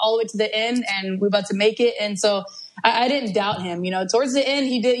all the way to the end and we're about to make it. And so I didn't doubt him, towards the end,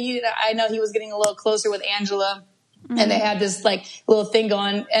 I know he was getting a little closer with Angela. And they had this like little thing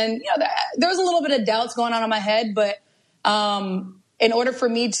going, and there was a little bit of doubts going on in my head, but in order for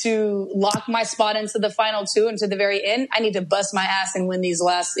me to lock my spot into the final 2 and to the very end, I need to bust my ass and win these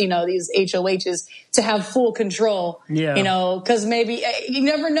last, these HOHs to have full control. Yeah. Because maybe you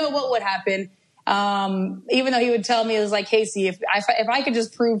never know what would happen. Even though he would tell me, it was like, Kaycee, if I could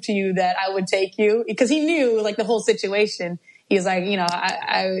just prove to you that I would take you, because he knew like the whole situation. He's like,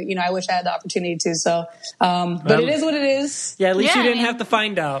 I wish I had the opportunity to. So, but it is what it is. Yeah, at least you didn't have to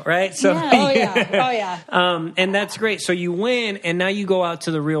find out, right? So, Oh yeah. And that's great. So you win, and now you go out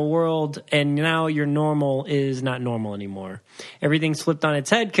to the real world, and now your normal is not normal anymore. Everything's flipped on its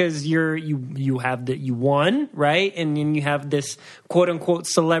head because you won, right? And then you have this quote unquote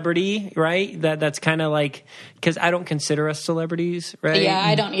celebrity, right? That's kind of like, because I don't consider us celebrities, right? Yeah,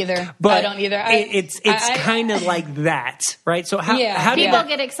 I don't either. It's kind of like that, right? So how did people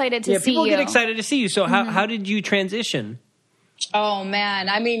get excited to see you? People get excited to see you. So how did you transition? Oh man,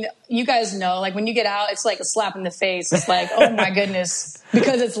 I mean, you guys know, like when you get out, it's like a slap in the face. It's like, oh my goodness,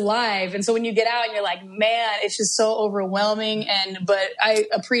 because it's live. And so when you get out and you're like, man, it's just so overwhelming. But I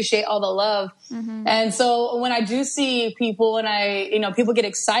appreciate all the love. Mm-hmm. And so when I do see people and people get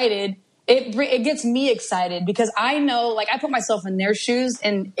excited, it gets me excited because I know, like I put myself in their shoes,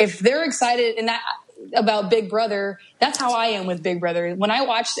 and if they're excited about Big Brother, that's how I am with Big Brother. When I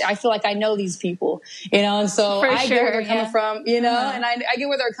watch, I feel like I know these people, and so I get where they're coming from, and I get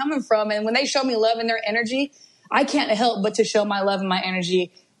where they're coming from. And when they show me love and their energy, I can't help but to show my love and my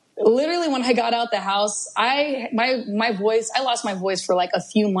energy. Literally, when I got out the house, I lost my voice for like a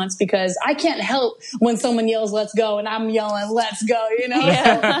few months because I can't help when someone yells, let's go, and I'm yelling, let's go,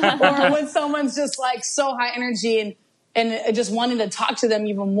 or when someone's just like so high energy and just wanted to talk to them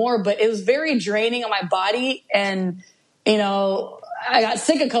even more. But it was very draining on my body. And, I got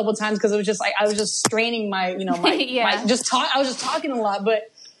sick a couple of times because it was just like, I was just straining my, I was just talking a lot.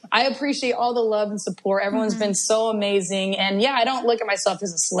 But I appreciate all the love and support. Everyone's been so amazing. And yeah, I don't look at myself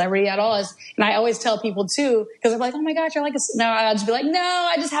as a celebrity at all. And I always tell people too, because they're like, oh my gosh, you're like no, I'll just be like, no,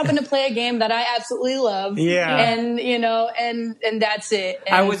 I just happen to play a game that I absolutely love. Yeah. And, and that's it.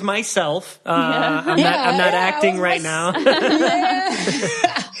 And I was myself. I'm not acting right now.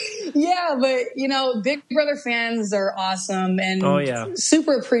 Yeah, but Big Brother fans are awesome and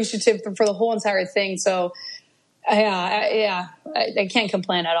super appreciative for the whole entire thing. So I can't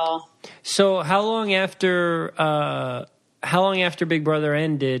complain at all. So how long after Big Brother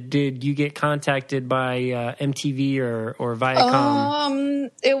ended did you get contacted by MTV or Viacom?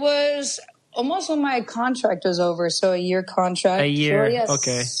 It was almost when my contract was over, so a year contract. A year, so, yes.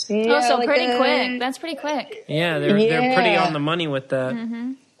 Okay. Yeah, so like pretty quick. That's pretty quick. Yeah, they're pretty on the money with that.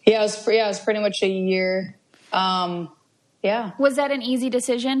 Mm-hmm. Yeah, it was pretty much a year. Yeah. Was that an easy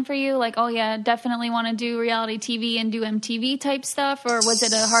decision for you? Like, oh yeah, definitely want to do reality TV and do MTV type stuff, or was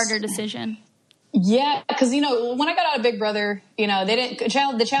it a harder decision? Yeah, because when I got out of Big Brother, the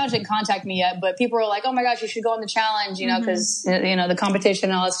challenge didn't contact me yet, but people were like, "Oh my gosh, you should go on the challenge," because the competition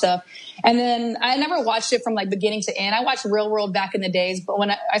and all that stuff. And then I never watched it from like beginning to end. I watched Real World back in the days, but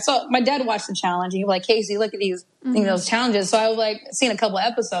when I saw my dad watched the challenge, and he was like, "Kaycee, look at these those challenges." So I was like, seen a couple of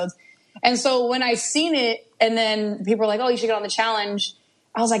episodes, and so when I seen it, and then people were like, "Oh, you should get on the challenge."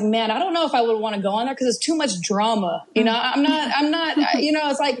 I was like, man, I don't know if I would want to go on there because it's too much drama. I'm not,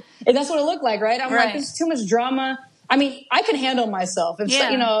 it's like, that's what it looked like, right? I'm like, there's too much drama. I mean, I can handle myself. If,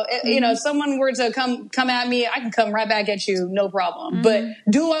 if someone were to come at me, I can come right back at you, no problem. But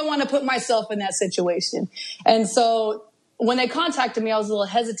do I want to put myself in that situation? And so when they contacted me, I was a little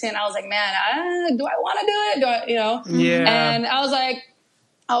hesitant. I was like, man, do I want to do it? Yeah. And I was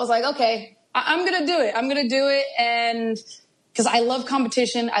like, okay, I'm going to do it. I'm going to do it. And because I love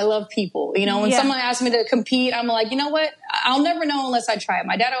competition. I love people. When someone asks me to compete, I'm like, you know what? I'll never know unless I try it.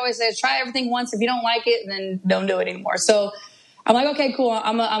 My dad always says, try everything once. If you don't like it, then don't do it anymore. So I'm like, okay, cool.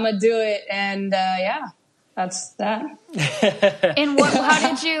 I'm going to do it. And that's that. And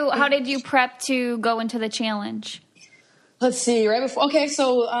how did you prep to go into the challenge? Let's see, right before. Okay,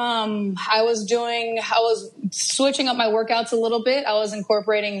 so I was switching up my workouts a little bit. I was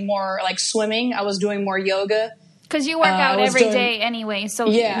incorporating more like swimming. I was doing more yoga. Because you work out every day anyway,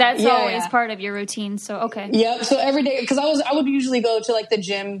 so that's always part of your routine. So okay. Yep. So every day, because I would usually go to like the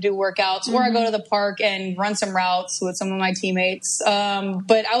gym, do workouts, or I go to the park and run some routes with some of my teammates.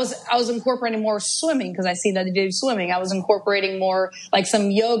 But I was incorporating more swimming because I see that they do swimming. I was incorporating more like some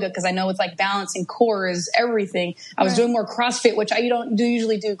yoga because I know it's like balancing core is everything. I was doing more CrossFit, which I don't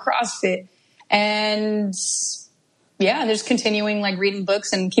usually do CrossFit, and just continuing like reading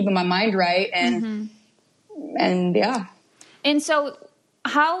books and keeping my mind right and. And yeah. And so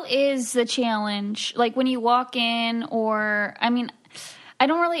how is the challenge? Like when you walk in so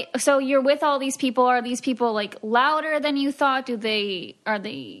you're with all these people. Are these people like louder than you thought? Are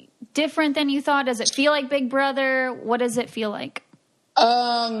they different than you thought? Does it feel like Big Brother? What does it feel like?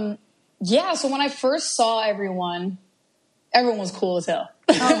 So when I first saw everyone was cool as hell.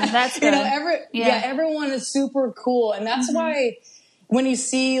 Oh, that's good. Everyone is super cool. And that's why when you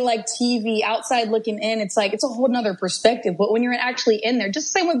see like TV outside looking in, it's like, it's a whole nother perspective. But when you're actually in there,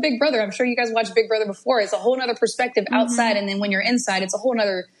 just the same with Big Brother. I'm sure you guys watched Big Brother before. It's a whole nother perspective outside. And then when you're inside, it's a whole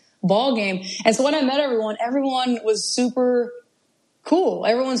nother ball game. And so when I met everyone was super cool.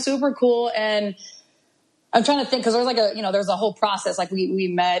 Everyone's super cool. And I'm trying to think, cause there's like there's a whole process. Like we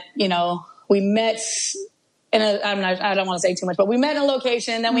met in I don't want to say too much, but we met in a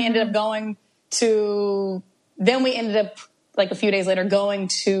location. Then we ended up like a few days later going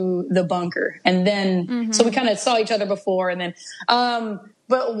to the bunker. And then, so we kind of saw each other before. And then,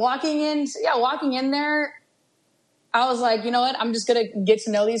 but walking in there, I was like, you know what? I'm just going to get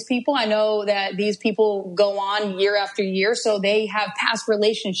to know these people. I know that these people go on year after year. So they have past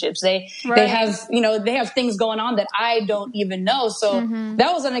relationships. They have things going on that I don't even know. So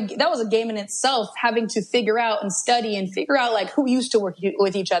that was a game in itself, having to figure out and study and figure out like who used to work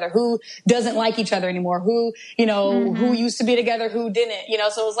with each other, who doesn't like each other anymore, who used to be together, who didn't,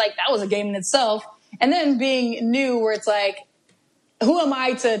 so it was like, that was a game in itself. And then being new where it's like, who am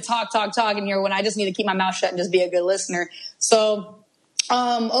I to talk in here when I just need to keep my mouth shut and just be a good listener? So,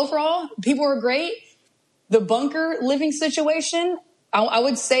 overall, people were great. The bunker living situation, I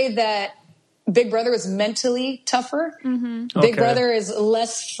would say that Big Brother is mentally tougher. Big Brother is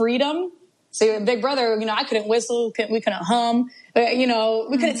less freedom. So Big Brother, I couldn't whistle, we couldn't hum, we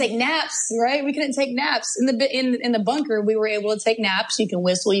couldn't take naps, right? We couldn't take naps. In the bunker, we were able to take naps. You can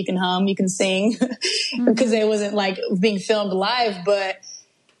whistle, you can hum, you can sing, because it wasn't like being filmed live. But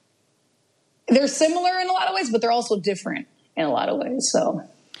they're similar in a lot of ways, but they're also different in a lot of ways.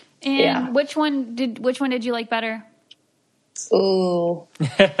 And which one did you like better? Ooh.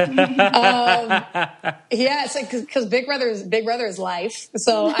 Because Big Brother is life.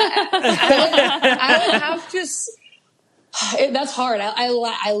 So I would have to. That's hard.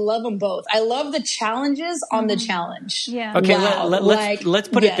 I love them both. I love the challenges on the challenge. Yeah. Okay. Wow. Let's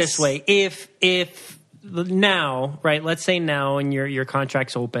put it this way. If now, right? Let's say now, and your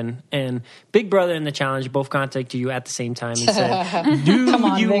contract's open, and Big Brother and the challenge both contacted you at the same time and said, "Do you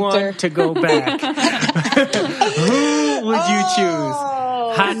Victor. want to go back? Who would you choose?"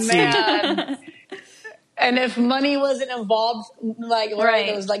 Hot seat. And if money wasn't involved, like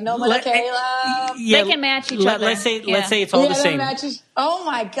it was like no money, Kayla. They can match each other. Let's say it's all the same. Matches. Oh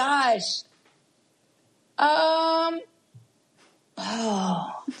my gosh. I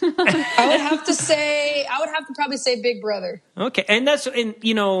would have to probably say Big Brother. Okay, and I was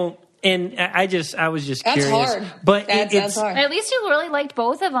just that's curious. Hard. But that's hard. At least you really liked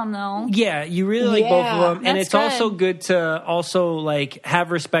both of them, though. Yeah, you really like both of them, and it's good. also good to also like have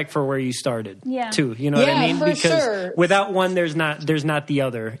respect for where you started. Yeah. Too. You know what I mean? For because sure. without one, there's not the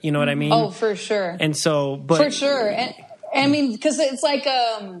other. You know what I mean? Oh, for sure. And so, but for sure, and I mean, because it's like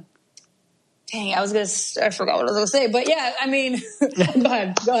dang, I forgot what I was going to say, but yeah, I mean, go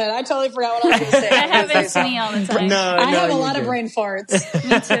ahead. I totally forgot what I was going to say. That happens to me all the time. I have a lot of brain farts.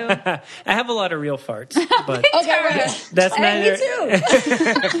 Me too. I have a lot of real farts, but Okay, right. that's neither. Me too.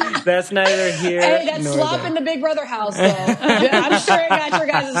 That's neither here. Hey, that nor slop there. in the Big Brother house, though. I'm sure it got your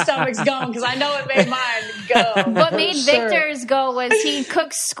guys' stomachs going because I know it made mine go. What made Victor's go was he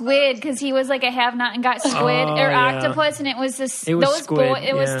cooked squid because he was like a have-not and got squid or octopus, and it was this. It was squid,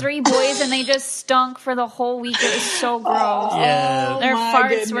 It was 3 boys, and they just stunk for the whole week. It was so gross. Yeah. Their my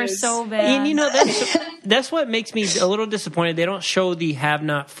farts were goodness. so bad. And you know that's what makes me a little disappointed. They don't show the have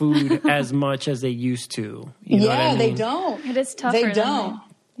not food as much as they used to. You know what I mean? They don't. It is tougher. They don't.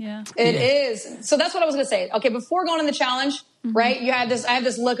 Yeah. It is. So that's what I was going to say. Okay, before going on the challenge, right? I have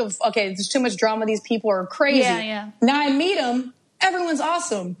this look of, okay, there's too much drama. These people are crazy. Yeah. Now I meet them. Everyone's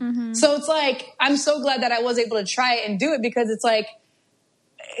awesome. So it's like, I'm so glad that I was able to try it and do it because it's like,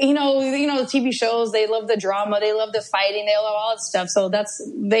 you know, the TV shows, they love the drama, they love the fighting, they love all that stuff. So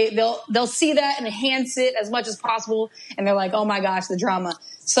they'll see that and enhance it as much as possible. And they're like, oh my gosh, the drama.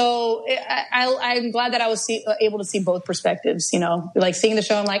 So I'm glad that I was able to see both perspectives, you know, like seeing the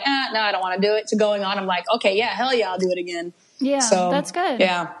show, I'm like, no, I don't want to do it, to going on. I'm like, okay, yeah, hell yeah, I'll do it again. Yeah, so, that's good.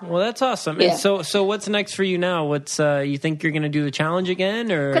 Yeah. Well, that's awesome. Yeah. And so what's next for you now? What's you think you're going to do the challenge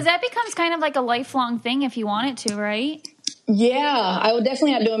again, or because that becomes kind of like a lifelong thing if you want it to, right? Yeah, I would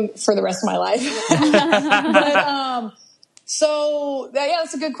definitely not do them for the rest of my life. But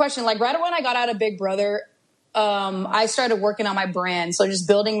that's a good question. Like right when I got out of Big Brother, I started working on my brand. So just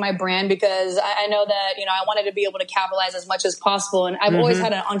building my brand because I know that, you know, I wanted to be able to capitalize as much as possible. And I've always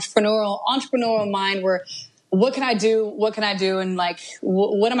had an entrepreneurial mind where what can I do? And like,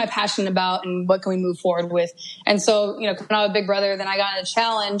 what am I passionate about and what can we move forward with? And so, you know, coming out of Big Brother, then I got in a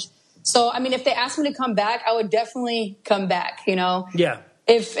challenge. So, I mean, if they asked me to come back, I would definitely come back, you know? Yeah.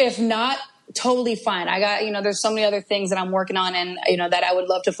 If not, totally fine. I got, you know, there's so many other things that I'm working on and, you know, that I would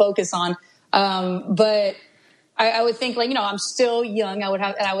love to focus on. But I would think like, you know, I'm still young. I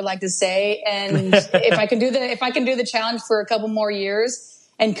would like to say, and if I can do the challenge for a couple more years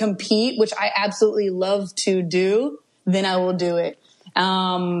and compete, which I absolutely love to do, then I will do it.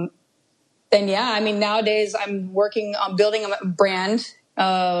 Then yeah, I mean, nowadays I'm working on building a brand,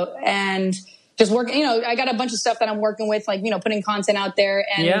 and just working, you know, I got a bunch of stuff that I'm working with, like, you know, putting content out there.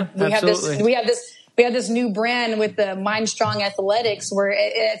 And we have this new brand with the Mind Strong Athletics where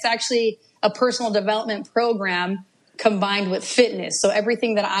it's actually a personal development program combined with fitness. So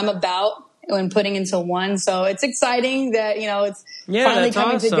everything that I'm about when putting into one. So it's exciting that, you know, it's finally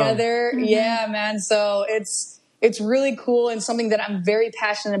coming together. Mm-hmm. Yeah, man. So it's really cool and something that I'm very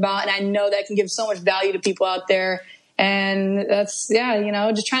passionate about. And I know that can give so much value to people out there. And that's, you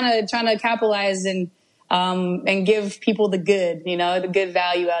know, just trying to capitalize and give people the good, you know, the good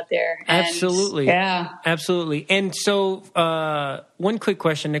value out there. And absolutely. Yeah. Absolutely. And so, one quick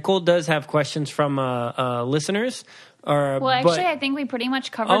question. Nicole does have questions from, listeners. Actually, I think we pretty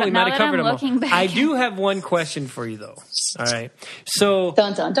much covered them. We might have covered them. Looking back. I do have one question for you, though. All right. So,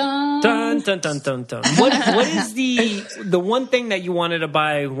 dun dun dun dun dun dun dun dun. What is the one thing that you wanted to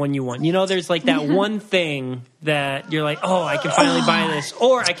buy when you won? You know, there's like that one thing that you're like, oh, I can finally buy this,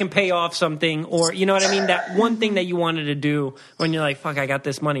 or I can pay off something, or you know what I mean? That one thing that you wanted to do when you're like, fuck, I got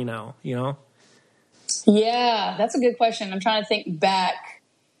this money now. You know? Yeah, that's a good question. I'm trying to think back.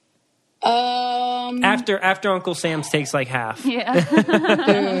 After Uncle Sam's takes like half. Yeah.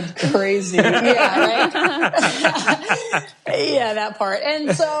 Dude, crazy. Yeah, right? Yeah, that part.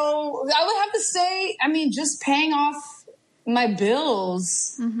 And so I would have to say, I mean, just paying off my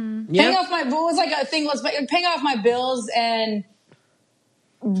bills. Mm-hmm. Paying off my bills, like a thing was paying off my bills and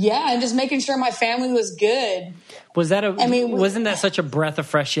just making sure my family was good. Wasn't that such a breath of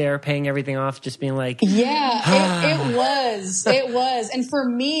fresh air, paying everything off, just being like, it was. And for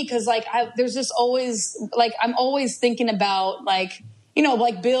me, cause like, there's just always like, I'm always thinking about like, you know,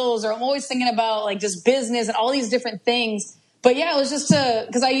 like bills, or I'm always thinking about like just business and all these different things. But yeah, it was just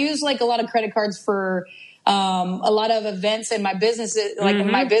cause I use like a lot of credit cards for, a lot of events in my business, like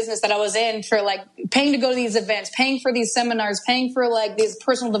in my business that I was in, for like paying to go to these events, paying for these seminars, paying for like these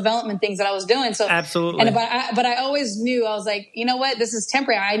personal development things that I was doing. So absolutely. But I always knew, I was like, you know what, this is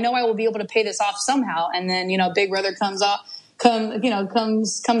temporary. I know I will be able to pay this off somehow. And then, you know, Big Brother comes around.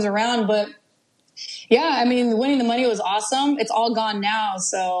 But yeah, I mean, winning the money was awesome. It's all gone now.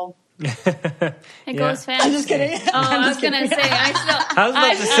 So it goes fast. I'm just kidding. I was going to say,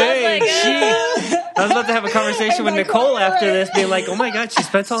 I was about to have a conversation with Nicole after this, being like, oh my God, she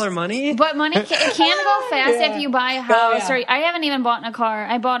spent all her money. But money it can go fast if you buy a house. Or I haven't even bought a car.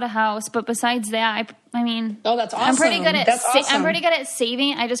 I bought a house. But besides that, I mean, that's awesome. I'm pretty good at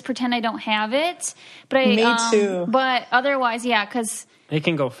saving. I just pretend I don't have it. But Me too. But otherwise, because it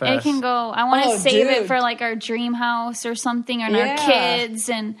can go fast. It can go. I want to save it for like our dream house or something, and our kids.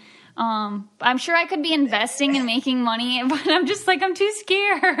 And I'm sure I could be investing and making money, but I'm just like, I'm too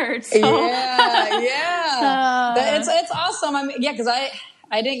scared. So. It's awesome. I mean, because I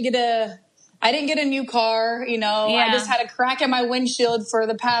didn't get a new car, you know. I just had a crack in my windshield for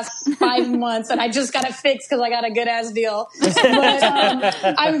the past 5 months, and I just got it fixed because I got a good ass deal. But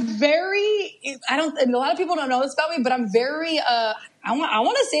I'm very, a lot of people don't know this about me, but I'm very, I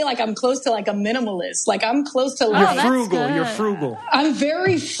want to say like I'm close to like a minimalist. Like I'm close to like You're frugal. I'm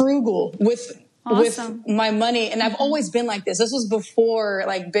very frugal with my money, and I've always been like this. This was before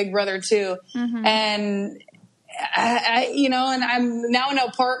like Big Brother 2, and I and I'm now in an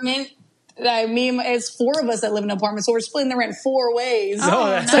apartment. It's 4 of us that live in an apartment, so we're splitting the rent 4 ways. Oh,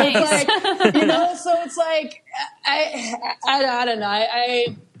 nice. So it's like, so it's like, I don't know.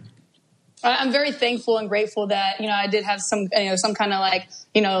 I'm very thankful and grateful that, I did have some kind of like,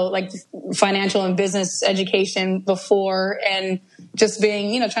 like financial and business education before, and just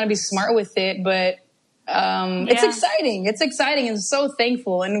being, trying to be smart with it. But, it's exciting. It's exciting, and so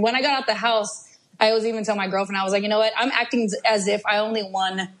thankful. And when I got out the house, I was even telling my girlfriend, I was like, you know what? I'm acting as if I only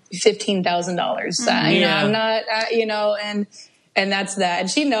won $15,000. I'm not, and that's that. And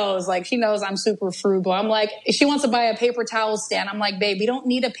she knows I'm super frugal. I'm like, she wants to buy a paper towel stand. I'm like, babe, you don't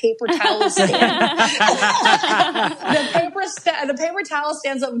need a paper towel stand. The paper towel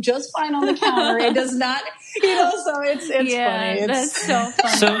stands up just fine on the counter. It does not, so it's funny. That's so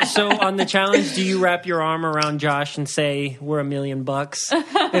funny. So on the challenge, do you wrap your arm around Josh and say, we're $1 million in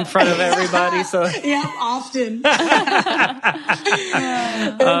front of everybody? So yeah, often.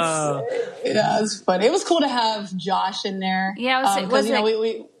 It's funny. It was cool to have Josh in there. Yeah, Oh,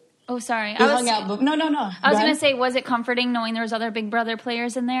 sorry. We hung out. No. I was going to say, was it comforting knowing there was other Big Brother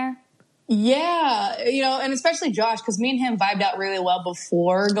players in there? Yeah, and especially Josh, because me and him vibed out really well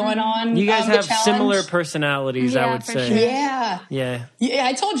before going on. You guys have similar personalities, I would say. Sure. Yeah.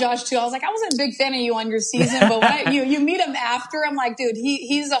 I told Josh too. I was like, I wasn't a big fan of you on your season, but when you meet him after, I'm like, dude,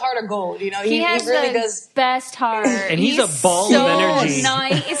 he's a heart of gold. He has really the does best heart, and he's a ball of energy.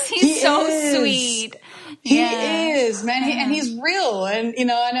 Nice. He's so sweet. He is, man, and he's real. And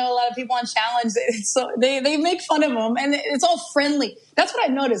I know a lot of people on challenge, so they make fun of him, and it's all friendly. That's what I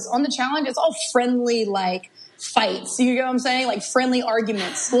noticed on the challenge. It's all friendly, like fights. You get what I'm saying? Like friendly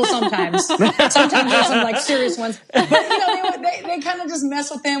arguments. Well, sometimes there's some like serious ones, but they kind of just mess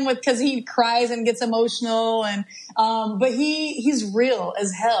with him because he cries and gets emotional, and but he's real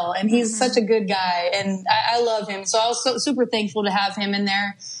as hell, and he's such a good guy, and I love him. So I was super thankful to have him in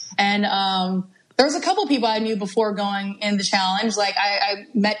there, and there was a couple people I knew before going in the challenge. Like I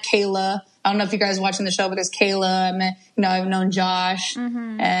met Kayla. I don't know if you guys are watching the show, but there's Kayla. I met, I've known Josh,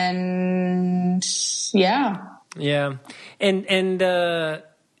 and yeah. And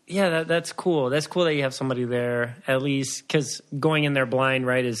that's cool. That's cool that you have somebody there, at least, because going in there blind,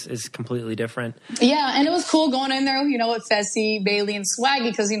 right, is completely different. Yeah, and it was cool going in there, with Fessy, Bailey, and Swaggy,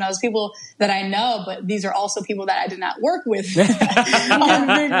 because, there's people that I know, but these are also people that I did not work with on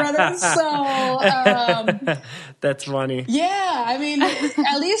Big Brother. So that's funny. Yeah, I mean,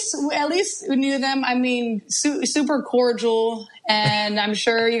 at least we knew them. I mean, super cordial. And I'm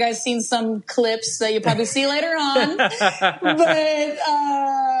sure you guys seen some clips that you'll probably see later on. But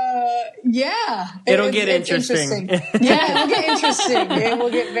Yeah. It'll get interesting. Yeah, it'll get interesting. It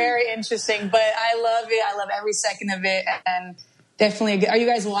will get very interesting. But I love it. I love every second of it. And definitely, are you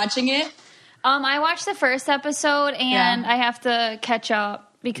guys watching it? I watched the first episode, and I have to catch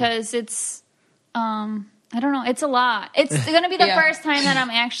up because it's, I don't know, it's a lot. It's going to be the first time that I'm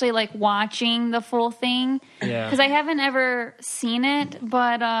actually like watching the full thing because I haven't ever seen it,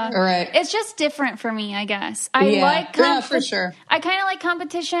 but it's just different for me, I guess. I like for sure. I kind of like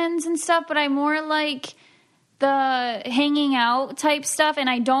competitions and stuff, but I more like the hanging out type stuff, and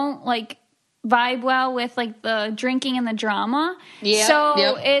I don't like vibe well with like the drinking and the drama.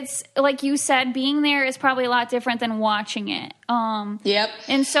 It's like you said, being there is probably a lot different than watching it.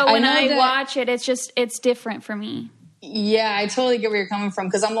 And so when I watch it, it's different for me. Yeah, I totally get where you're coming from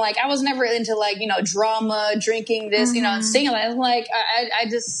because I'm like, I was never into like, drama, drinking this, and singing. I'm like,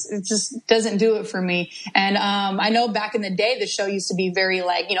 it just doesn't do it for me. And I know back in the day, the show used to be very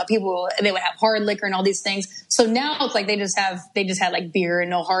like, people, they would have hard liquor and all these things. So now it's like they just had like beer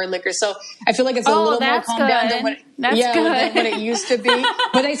and no hard liquor. So I feel like it's a little more calmed down than what it used to be.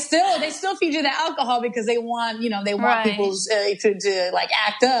 But they still feed you the alcohol because they want, people to like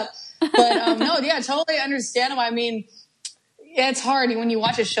act up. But totally understandable. I mean, it's hard when you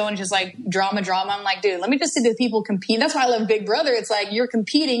watch a show and just like drama. I'm like, dude, let me just see the people compete. That's why I love Big Brother. It's like you're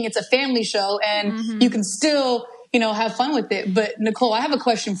competing. It's a family show, and you can still, have fun with it. But Nicole, I have a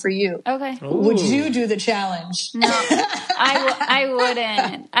question for you. Okay. Ooh. Would you do the challenge? No, I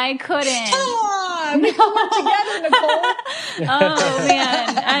wouldn't. I couldn't. Come on, we come up together, Nicole. Oh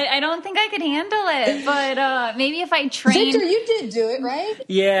man, I don't think I could handle it. But maybe if I trained. Victor, you did do it, right?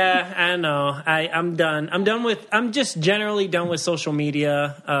 Yeah, I know. I'm done. I'm just generally done with social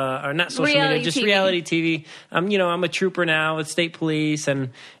media, or not social media, just reality TV. I'm a trooper now with state police,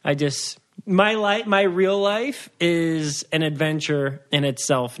 and my real life is an adventure in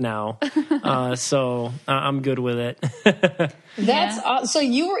itself now. So I'm good with it. So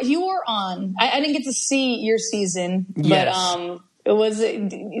you were on. I didn't get to see your season, yes. But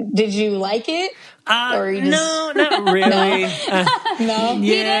did you like it? No, not really. No? He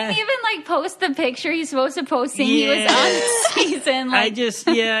didn't even like post the picture he's supposed to post saying he was on the season. Like.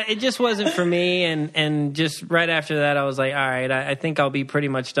 It just wasn't for me. And just right after that, I was like, all right, I think I'll be pretty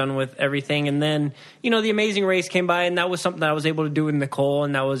much done with everything. And then, The Amazing Race came by, and that was something that I was able to do with Nicole,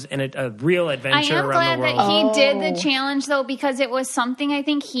 and that was a real adventure around the world. I am glad that he did the challenge, though, because it was something I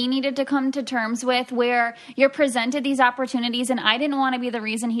think he needed to come to terms with, where you're presented these opportunities, and I didn't want to be the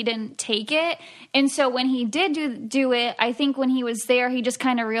reason he didn't take it. And so when he did do it, I think when he was there, he just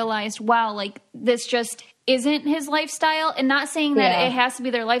kind of realized, wow, like this just isn't his lifestyle. And not saying that it has to be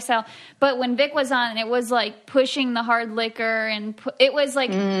their lifestyle, but when Vic was on, it was like pushing the hard liquor and it was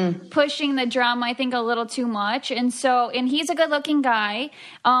like pushing the drama, I think, a little too much. And he's a good looking guy.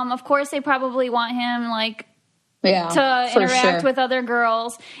 Of course, they probably want him like to interact with other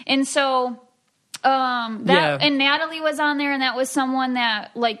girls. And so and Natalie was on there, and that was someone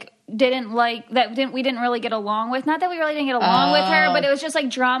that like we didn't really get along with. Not that we really didn't get along with her, but it was just like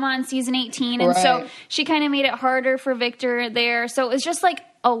drama on season 18, and so she kind of made it harder for Victor there. So it was just like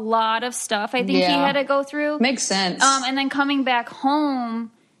a lot of stuff I think he had to go through. Makes sense. And then coming back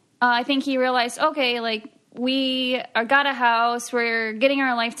home, I think he realized, okay, like we got a house, we're getting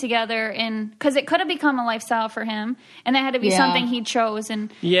our life together, and because it could have become a lifestyle for him, and that had to be something he chose.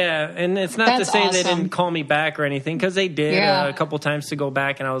 And and it's not to say they didn't call me back or anything, because they did a couple times to go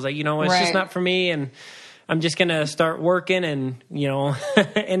back, and I was like, it's just not for me, and I'm just gonna start working, and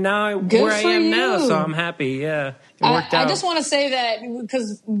and now where I am now, so I'm happy. Yeah, it worked out. I just want to say that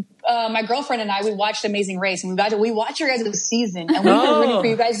because my girlfriend and I, we watched Amazing Race, and we watched your guys' season, and we were rooting for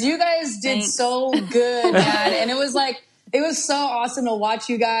you guys. You guys did so good, man, and it was like. It was so awesome to watch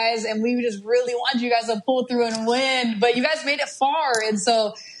you guys, and we just really wanted you guys to pull through and win. But you guys made it far, and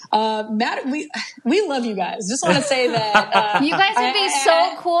so Matt, we love you guys. Just want to say that you guys would be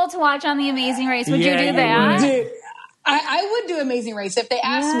so cool to watch on The Amazing Race. Would you do that? Dude, I would do Amazing Race if they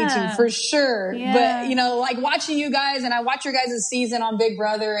asked me to, for sure. Yeah. But like watching you guys, and I watch your guys' season on Big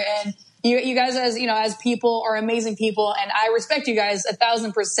Brother, and you guys as people are amazing people, and I respect you guys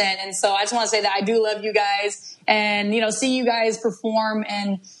 1,000%. And so I just want to say that I do love you guys. And, see you guys perform,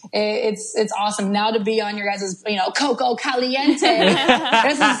 and it's awesome now to be on your guys' Coco Caliente.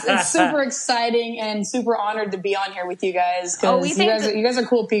 It's super exciting and super honored to be on here with you guys. You guys are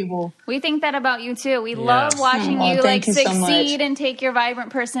cool people. We think that about you too. We love watching you succeed and take your vibrant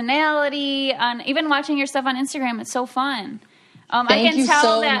personality on, even watching your stuff on Instagram. It's so fun. Thank you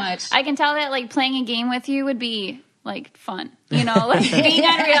so much. I can tell that like playing a game with you would be like fun. You know, like being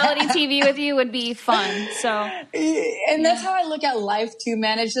on reality TV with you would be fun. So, and that's how I look at life too,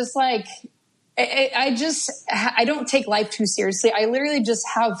 man. It's just like, I don't take life too seriously. I literally just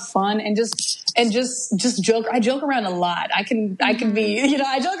have fun and just joke. I joke around a lot. I can be,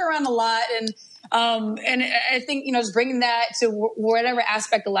 I joke around a lot, and I think, just bringing that to whatever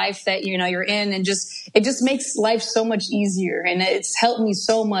aspect of life that, you're in, and it just makes life so much easier, and it's helped me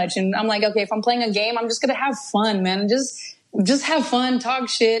so much. And I'm like, okay, if I'm playing a game, I'm just going to have fun, man. Just have fun, talk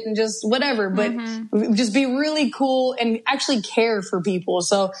shit, and just whatever, but just be really cool and actually care for people.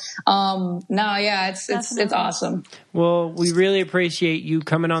 So, it's awesome. Well, we really appreciate you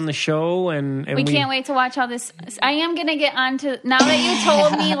coming on the show, and we can't wait to watch all this. I am going to get onto, now that you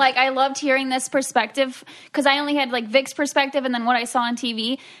told me, like, I loved hearing this perspective, because I only had, like, Vic's perspective and then what I saw on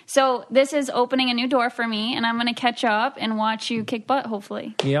TV. So this is opening a new door for me, and I'm going to catch up and watch you kick butt,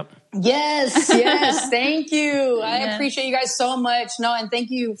 hopefully. Yep. Yes. Thank you. I appreciate you guys so much. No, and thank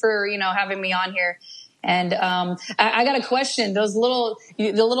you for, having me on here. And I got a question. Those the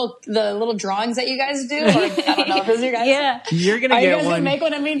little drawings that you guys do, like, I don't know if those are you guys. Yeah, you're gonna get one. Are you guys gonna make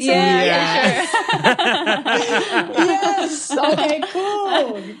one of me too? Yeah, sure. Yes. Okay.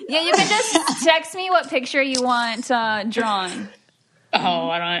 Cool. Yeah, you can just text me what picture you want drawn. Oh,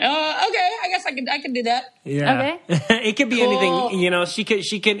 I don't know. Okay, I guess I can do that. Yeah. Okay. It could be anything. She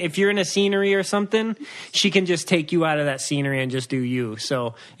can, if you're in a scenery or something, she can just take you out of that scenery and just do you.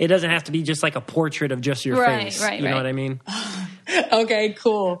 So it doesn't have to be just like a portrait of just your face. You know what I mean? Okay,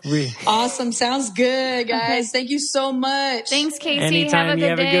 cool. Awesome. Sounds good, guys. Okay. Thank you so much. Thanks, Kaycee. Anytime. Have a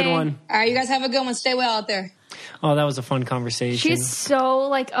good day. A good one. All right, you guys have a good one. Stay well out there. Oh, that was a fun conversation. She's so,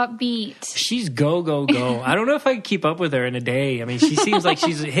 like, upbeat. She's go, go, go. I don't know if I could keep up with her in a day. I mean, she seems like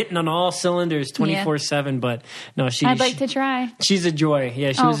she's hitting on all cylinders 24/7, but no, I'd like to try. She's a joy.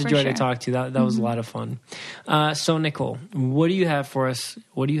 Yeah, she was a joy to talk to. That was a lot of fun. So, Nicole, what do you have for us?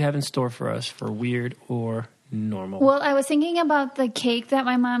 What do you have in store for us for Weird or Normal? Well, I was thinking about the cake that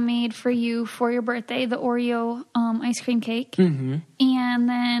my mom made for you for your birthday, the Oreo ice cream cake. Mm-hmm. And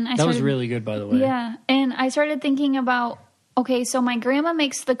then that was really good, by the way. Yeah. And I started thinking about, okay, so my grandma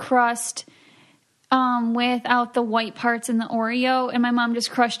makes the crust without the white parts in the Oreo, and my mom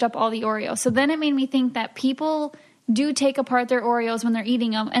just crushed up all the Oreos. So then it made me think that people do take apart their Oreos when they're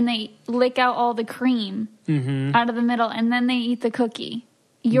eating them, and they lick out all the cream out of the middle, and then they eat the cookie.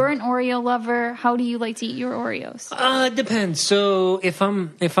 You're an Oreo lover. How do you like to eat your Oreos? It depends. So if I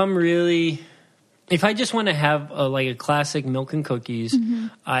just want to have a classic milk and cookies,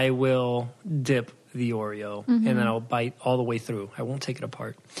 I will dip the Oreo and then I'll bite all the way through. I won't take it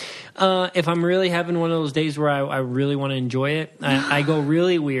apart. If I'm really having one of those days where I really want to enjoy it, I go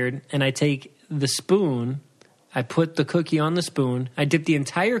really weird and I take the spoon. I put the cookie on the spoon. I dip the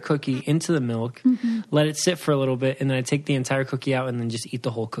entire cookie into the milk, let it sit for a little bit, and then I take the entire cookie out and then just eat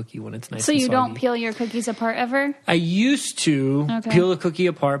the whole cookie when it's nice and soggy. So you don't peel your cookies apart ever? I used to peel the cookie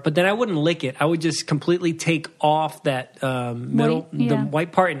apart, but then I wouldn't lick it. I would just completely take off that the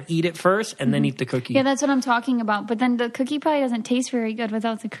white part and eat it first and then eat the cookie. Yeah, that's what I'm talking about. But then the cookie probably doesn't taste very good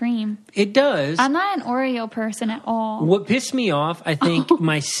without the cream. It does. I'm not an Oreo person at all. What pissed me off, I think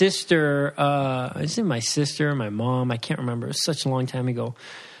my sister, my mom, I can't remember. It was such a long time ago.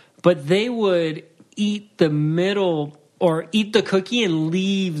 But they would eat the middle or eat the cookie and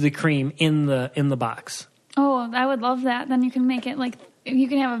leave the cream in the box. Oh, I would love that. Then you can make it like you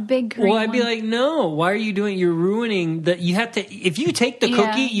can have a big cream. Well, I'd be like, no. Why are you doing? You're ruining the. You have to. If you take the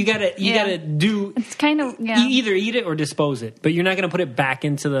cookie, you gotta do. It's kind of You either eat it or dispose it, but you're not gonna put it back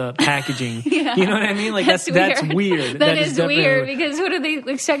into the packaging. You know what I mean? Like that's weird. That is weird because what do they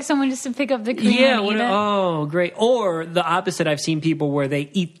expect someone just to pick up the cream? Yeah. And eat it? Oh, great. Or the opposite. I've seen people where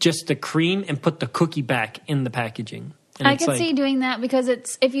they eat just the cream and put the cookie back in the packaging. And I could see doing that because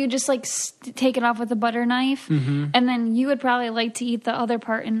it's if you just like take it off with a butter knife, and then you would probably like to eat the other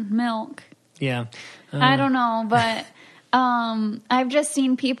part in milk. Yeah, I don't know, but I've just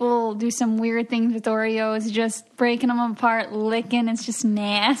seen people do some weird things with Oreos, just breaking them apart, licking. It's just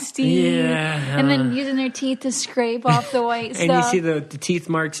nasty. Yeah, and then using their teeth to scrape off the white stuff. And you see the teeth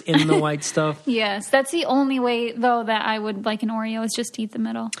marks in the white stuff. Yes, that's the only way though that I would like an Oreo is just to eat the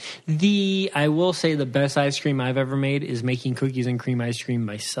middle. I will say the best ice cream I've ever made is making cookies and cream ice cream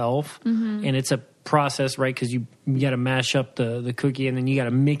myself, and it's a process, right? Because you got to mash up the cookie and then you got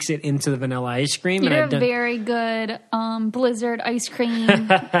to mix it into the vanilla ice cream. You're a very good Blizzard ice cream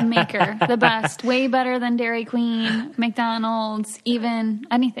maker. The best. Way better than Dairy Queen, McDonald's, even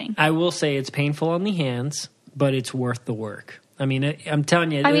anything. I will say it's painful on the hands, but it's worth the work. I mean, I'm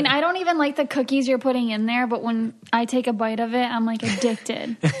telling you. I mean, I don't even like the cookies you're putting in there, but when I take a bite of it, I'm like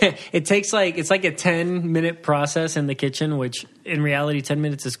addicted. It's like a 10-minute process in the kitchen, which in reality, 10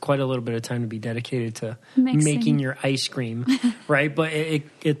 minutes is quite a little bit of time to be dedicated to making your ice cream, right? But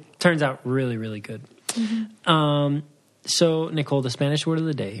it turns out really, really good. Mm-hmm. So, Nicole, the Spanish word of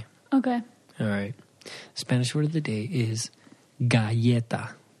the day. Okay. All right. Spanish word of the day is galleta.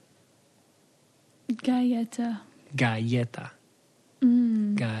 Galleta. Galleta.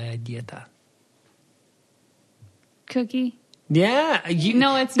 Galleta. Cookie? Yeah.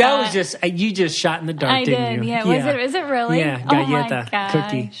 No, it's that not. Was just, you just shot in the dark, didn't you? Yeah. Is it really? Yeah, galleta. Oh my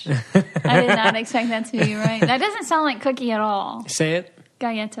Cookie. I did not expect that to be right. That doesn't sound like cookie at all. Say it.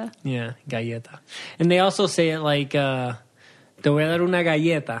 Galleta. Yeah, galleta. And they also say it like, te voy a dar una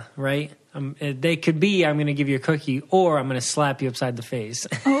galleta, right? They could be, I'm going to give you a cookie, or I'm going to slap you upside the face.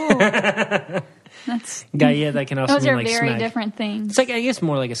 Oh. That's galleta can also those mean are like very smack. Different things. It's like, I guess,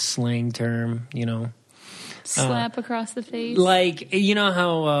 more like a slang term, you know. Slap across the face. Like, you know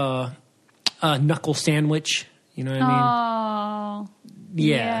how knuckle sandwich, you know what I mean? Oh.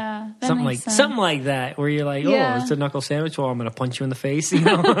 Yeah. Something like that, where you're like, oh, it's a knuckle sandwich. Well, I'm going to punch you in the face, you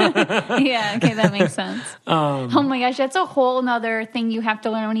know? Yeah, okay, that makes sense. Oh my gosh, that's a whole nother thing you have to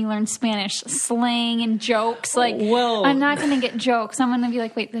learn when you learn Spanish. Slang and jokes. Like, I'm not going to get jokes. I'm going to be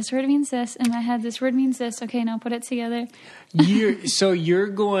like, wait, this word means this. In my head, this word means this. Okay, now put it together. You're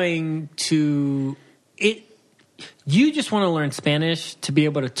going to... You just want to learn Spanish to be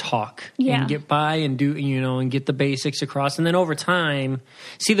able to talk and get by and do, and get the basics across. And then over time,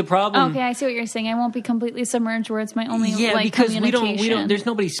 see the problem. Okay, I see what you're saying. I won't be completely submerged where it's my only because communication. we don't. There's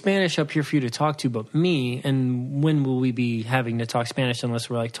nobody Spanish up here for you to talk to but me. And when will we be having to talk Spanish unless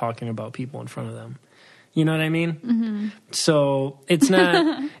we're like talking about people in front of them? You know what I mean? Mm-hmm. So it's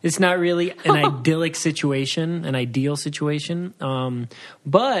not really an idyllic situation, an ideal situation.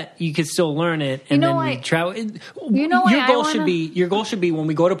 But you can still learn it, and then travel. Your goal should be when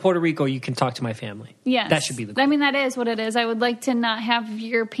we go to Puerto Rico, you can talk to my family. Yes, that should be the goal. I mean, that is what it is. I would like to not have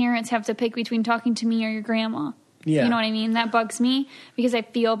your parents have to pick between talking to me or your grandma. Yeah. You know what I mean? That bugs me because I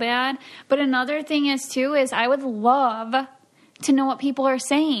feel bad. But another thing is I would love to know what people are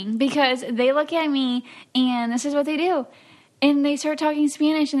saying, because they look at me and this is what they do, and they start talking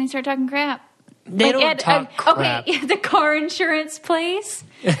Spanish and they start talking crap. They don't talk crap. Okay, the car insurance place,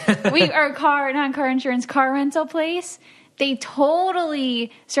 car rental place. They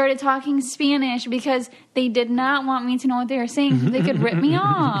totally started talking Spanish because they did not want me to know what they were saying. They could rip me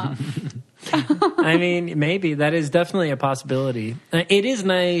off. I mean, maybe that is definitely a possibility. It is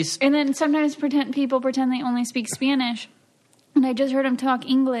nice. And then sometimes people pretend they only speak Spanish. And I just heard him talk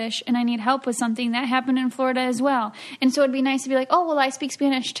English, and I need help with something. That happened in Florida as well. And so it'd be nice to be like, oh, well, I speak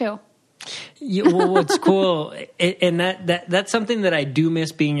Spanish too. Yeah, well, what's cool, and that's something that I do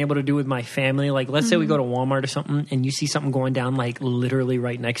miss being able to do with my family. Like, let's say we go to Walmart or something, and you see something going down, like, literally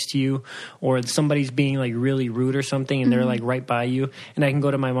right next to you, or somebody's being, like, really rude or something, and they're, like, right by you. And I can go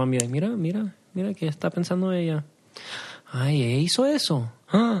to my mom and be like, mira, ¿qué está pensando ella? Ay, hizo eso.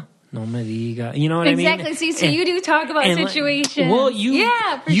 Huh? No me diga. You know what I mean? Exactly. So you do talk about situations. Well, you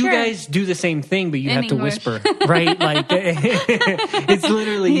guys do the same thing, but you have to whisper, right? Like, it's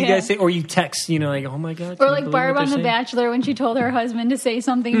literally, you guys say, or you text, like, oh my God. Or like Barb on The Bachelor when she told her husband to say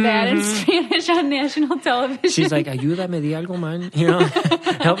something bad in Spanish on national television. She's like, ayúdame, di algo, man.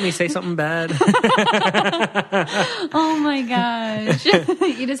 Help me say something bad. Oh my gosh.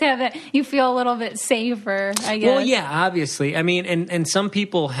 You just have that, you feel a little bit safer, I guess. Well, yeah, obviously. I mean, and some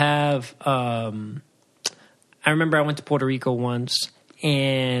people have, I remember I went to Puerto Rico once,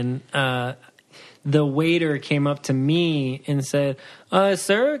 and the waiter came up to me and said,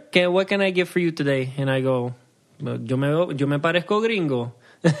 sir, what can I get for you today? And I go, yo me parezco gringo.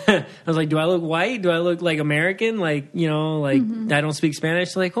 I was like, do I look white? Do I look like American? Like, I don't speak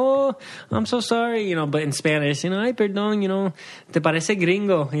Spanish. Like, oh, I'm so sorry, but in Spanish, ay, perdón, te parece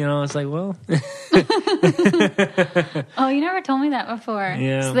gringo. It's like, well. Oh, you never told me that before.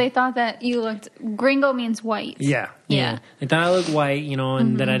 Yeah. So they thought that you looked, gringo means white. Yeah. They thought I looked white,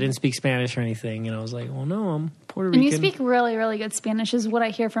 and that I didn't speak Spanish or anything. And I was like, well, no, I'm Puerto Rican. And you speak really, really good Spanish is what I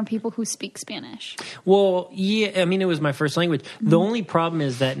hear from people who speak Spanish. Well, yeah, I mean, it was my first language. The only problem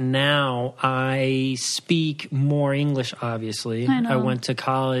is that now I speak more English, obviously. I know. I went to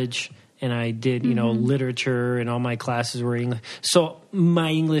college and I did, literature, and all my classes were English. So my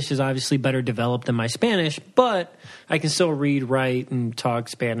English is obviously better developed than my Spanish, but I can still read, write, and talk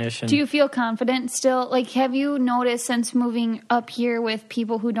Spanish. And do you feel confident still? Like, have you noticed since moving up here with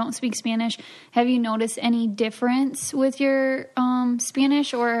people who don't speak Spanish, have you noticed any difference with your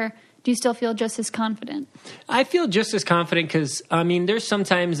Spanish, or do you still feel just as confident? I feel just as confident because, I mean,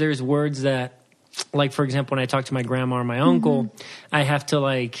 there's words that, like, for example, when I talk to my grandma or my uncle, I have to,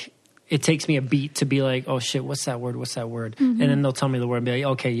 like, it takes me a beat to be like, oh, shit, what's that word? And then they'll tell me the word and be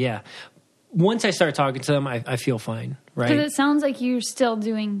like, okay, yeah. Once I start talking to them, I feel fine, right? Because it sounds like you're still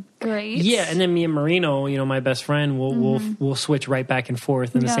doing great. Yeah, and then me and Marino, my best friend, we'll switch right back and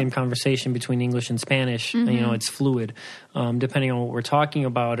forth in the same conversation between English and Spanish. And, it's fluid, depending on what we're talking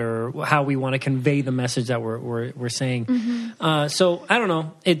about or how we want to convey the message that we're saying. So I don't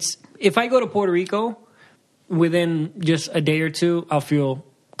know. If I go to Puerto Rico, within just a day or two, I'll feel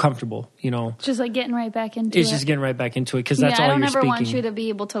comfortable, Just like getting right back into it. It's just getting right back into it because that's all you're speaking. I don't ever want you to be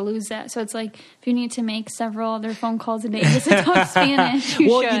able to lose that. So it's like if you need to make several other phone calls a day just to talk Spanish, you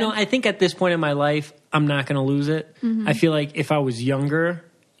should. I think at this point in my life, I'm not going to lose it. I feel like if I was younger,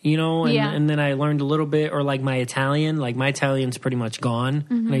 and then I learned a little bit, or like my Italian's pretty much gone.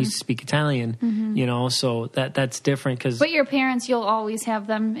 And I used to speak Italian, so that's different. But your parents, you'll always have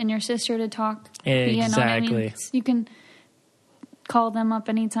them and your sister to talk. Exactly. You can call them up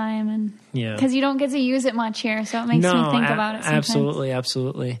anytime, and because you don't get to use it much here, so it makes me think about it sometimes.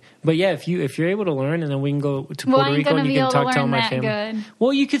 Absolutely. But yeah, if you're able to learn, and then we can go to Puerto Rico and you can talk to all my family. Good.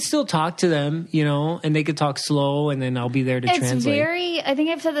 Well, you could still talk to them, and they could talk slow, and then I'll be there to translate. I think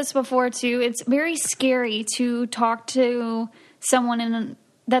I've said this before too. It's very scary to talk to someone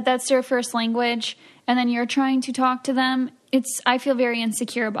that's their first language, and then you're trying to talk to them. I feel very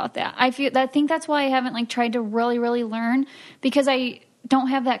insecure about that. I think that's why I haven't tried to really, really learn, because I don't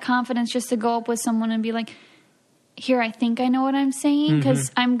have that confidence just to go up with someone and be like, here, I think I know what I'm saying,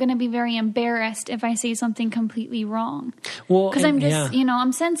 because I'm going to be very embarrassed if I say something completely wrong. Well, because I'm just,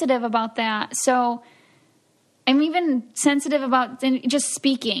 I'm sensitive about that. So I'm even sensitive about just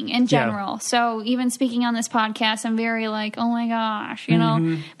speaking in general. Yeah. So even speaking on this podcast, I'm very like, oh my gosh,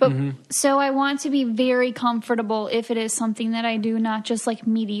 But so I want to be very comfortable if it is something that I do, not just like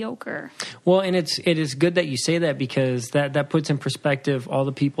mediocre. Well, and it is good that you say that, because that puts in perspective all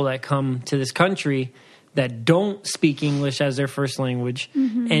the people that come to this country that don't speak English as their first language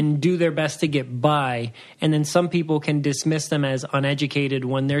and do their best to get by. And then some people can dismiss them as uneducated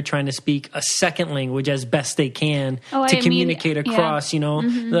when they're trying to speak a second language as best they can to communicate across,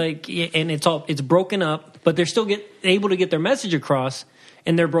 and it's broken up, but they're still able to get their message across.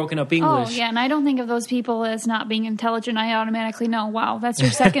 And they're broken up English. Oh, yeah, and I don't think of those people as not being intelligent. I automatically know, wow, that's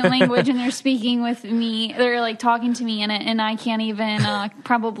your second language, and they're speaking with me. They're, talking to me in it, and I can't even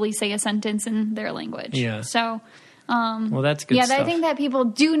probably say a sentence in their language. Yeah. So, well, that's good stuff. I think that people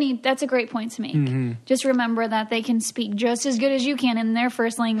do need... That's a great point to make. Just remember that they can speak just as good as you can in their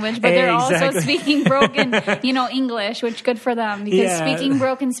first language, but they're also speaking broken, English, which good for them, because speaking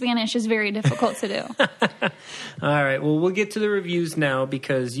broken Spanish is very difficult to do. All right, well, we'll get to the reviews now,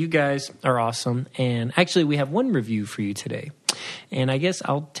 because you guys are awesome. And actually, we have one review for you today. And I guess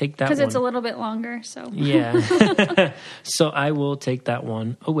I'll take that one. Because it's a little bit longer, so. Yeah. So I will take that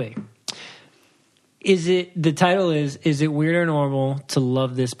one away. The title is it weird or normal to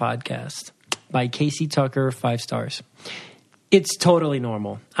love this podcast? By Kaycee Tucker, 5 stars. It's totally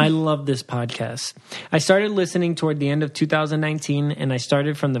normal. I love this podcast. I started listening toward the end of 2019, and I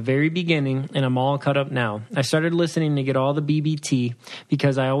started from the very beginning, and I'm all caught up now. I started listening to get all the BBT,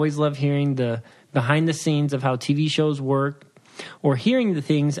 because I always love hearing the behind the scenes of how TV shows work, or hearing the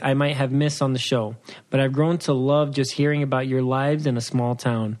things I might have missed on the show. But I've grown to love just hearing about your lives in a small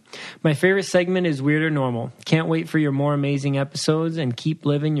town. My favorite segment is Weird or Normal. Can't wait for your more amazing episodes, and keep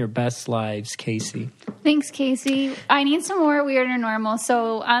living your best lives, Kaycee. Thanks, Kaycee. I need some more Weird or Normal.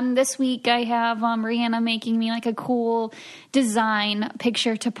 So this week I have Rihanna making me a cool design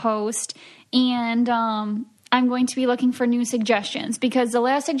picture to post. And I'm going to be looking for new suggestions, because the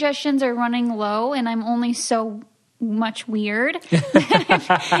last suggestions are running low, and I'm only so much weird.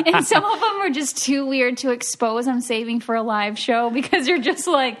 And some of them are just too weird to expose. I'm saving for a live show, because you're just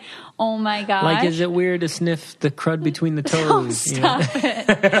like, oh my gosh. Is it weird to sniff the crud between the toes? Don't stop it.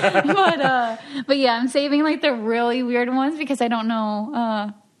 But yeah, I'm saving the really weird ones, because I don't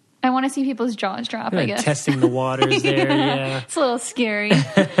know. I want to see people's jaws drop, I guess. Testing the waters there, yeah. It's a little scary.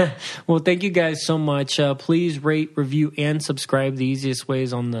 Well, thank you guys so much. Please rate, review, and subscribe. The easiest way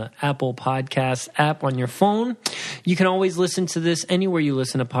is on the Apple Podcast app on your phone. You can always listen to this anywhere you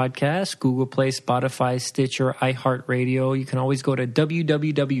listen to podcasts: Google Play, Spotify, Stitcher, iHeartRadio. You can always go to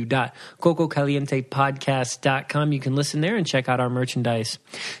www.cococalientepodcast.com. You can listen there and check out our merchandise.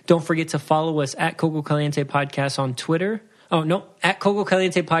 Don't forget to follow us at Coco Caliente Podcast on Twitter. Oh, no, at Coco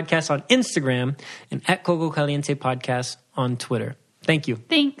Caliente Podcast on Instagram, and at Coco Caliente Podcast on Twitter. Thank you.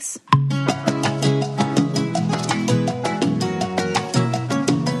 Thanks.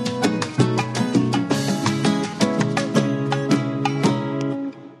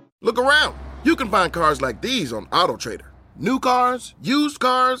 find cars like these on AutoTrader. New cars, used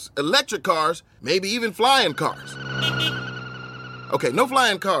cars, electric cars, maybe even flying cars. Okay, no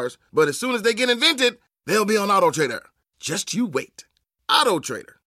flying cars, but as soon as they get invented, they'll be on AutoTrader. Just you wait. AutoTrader.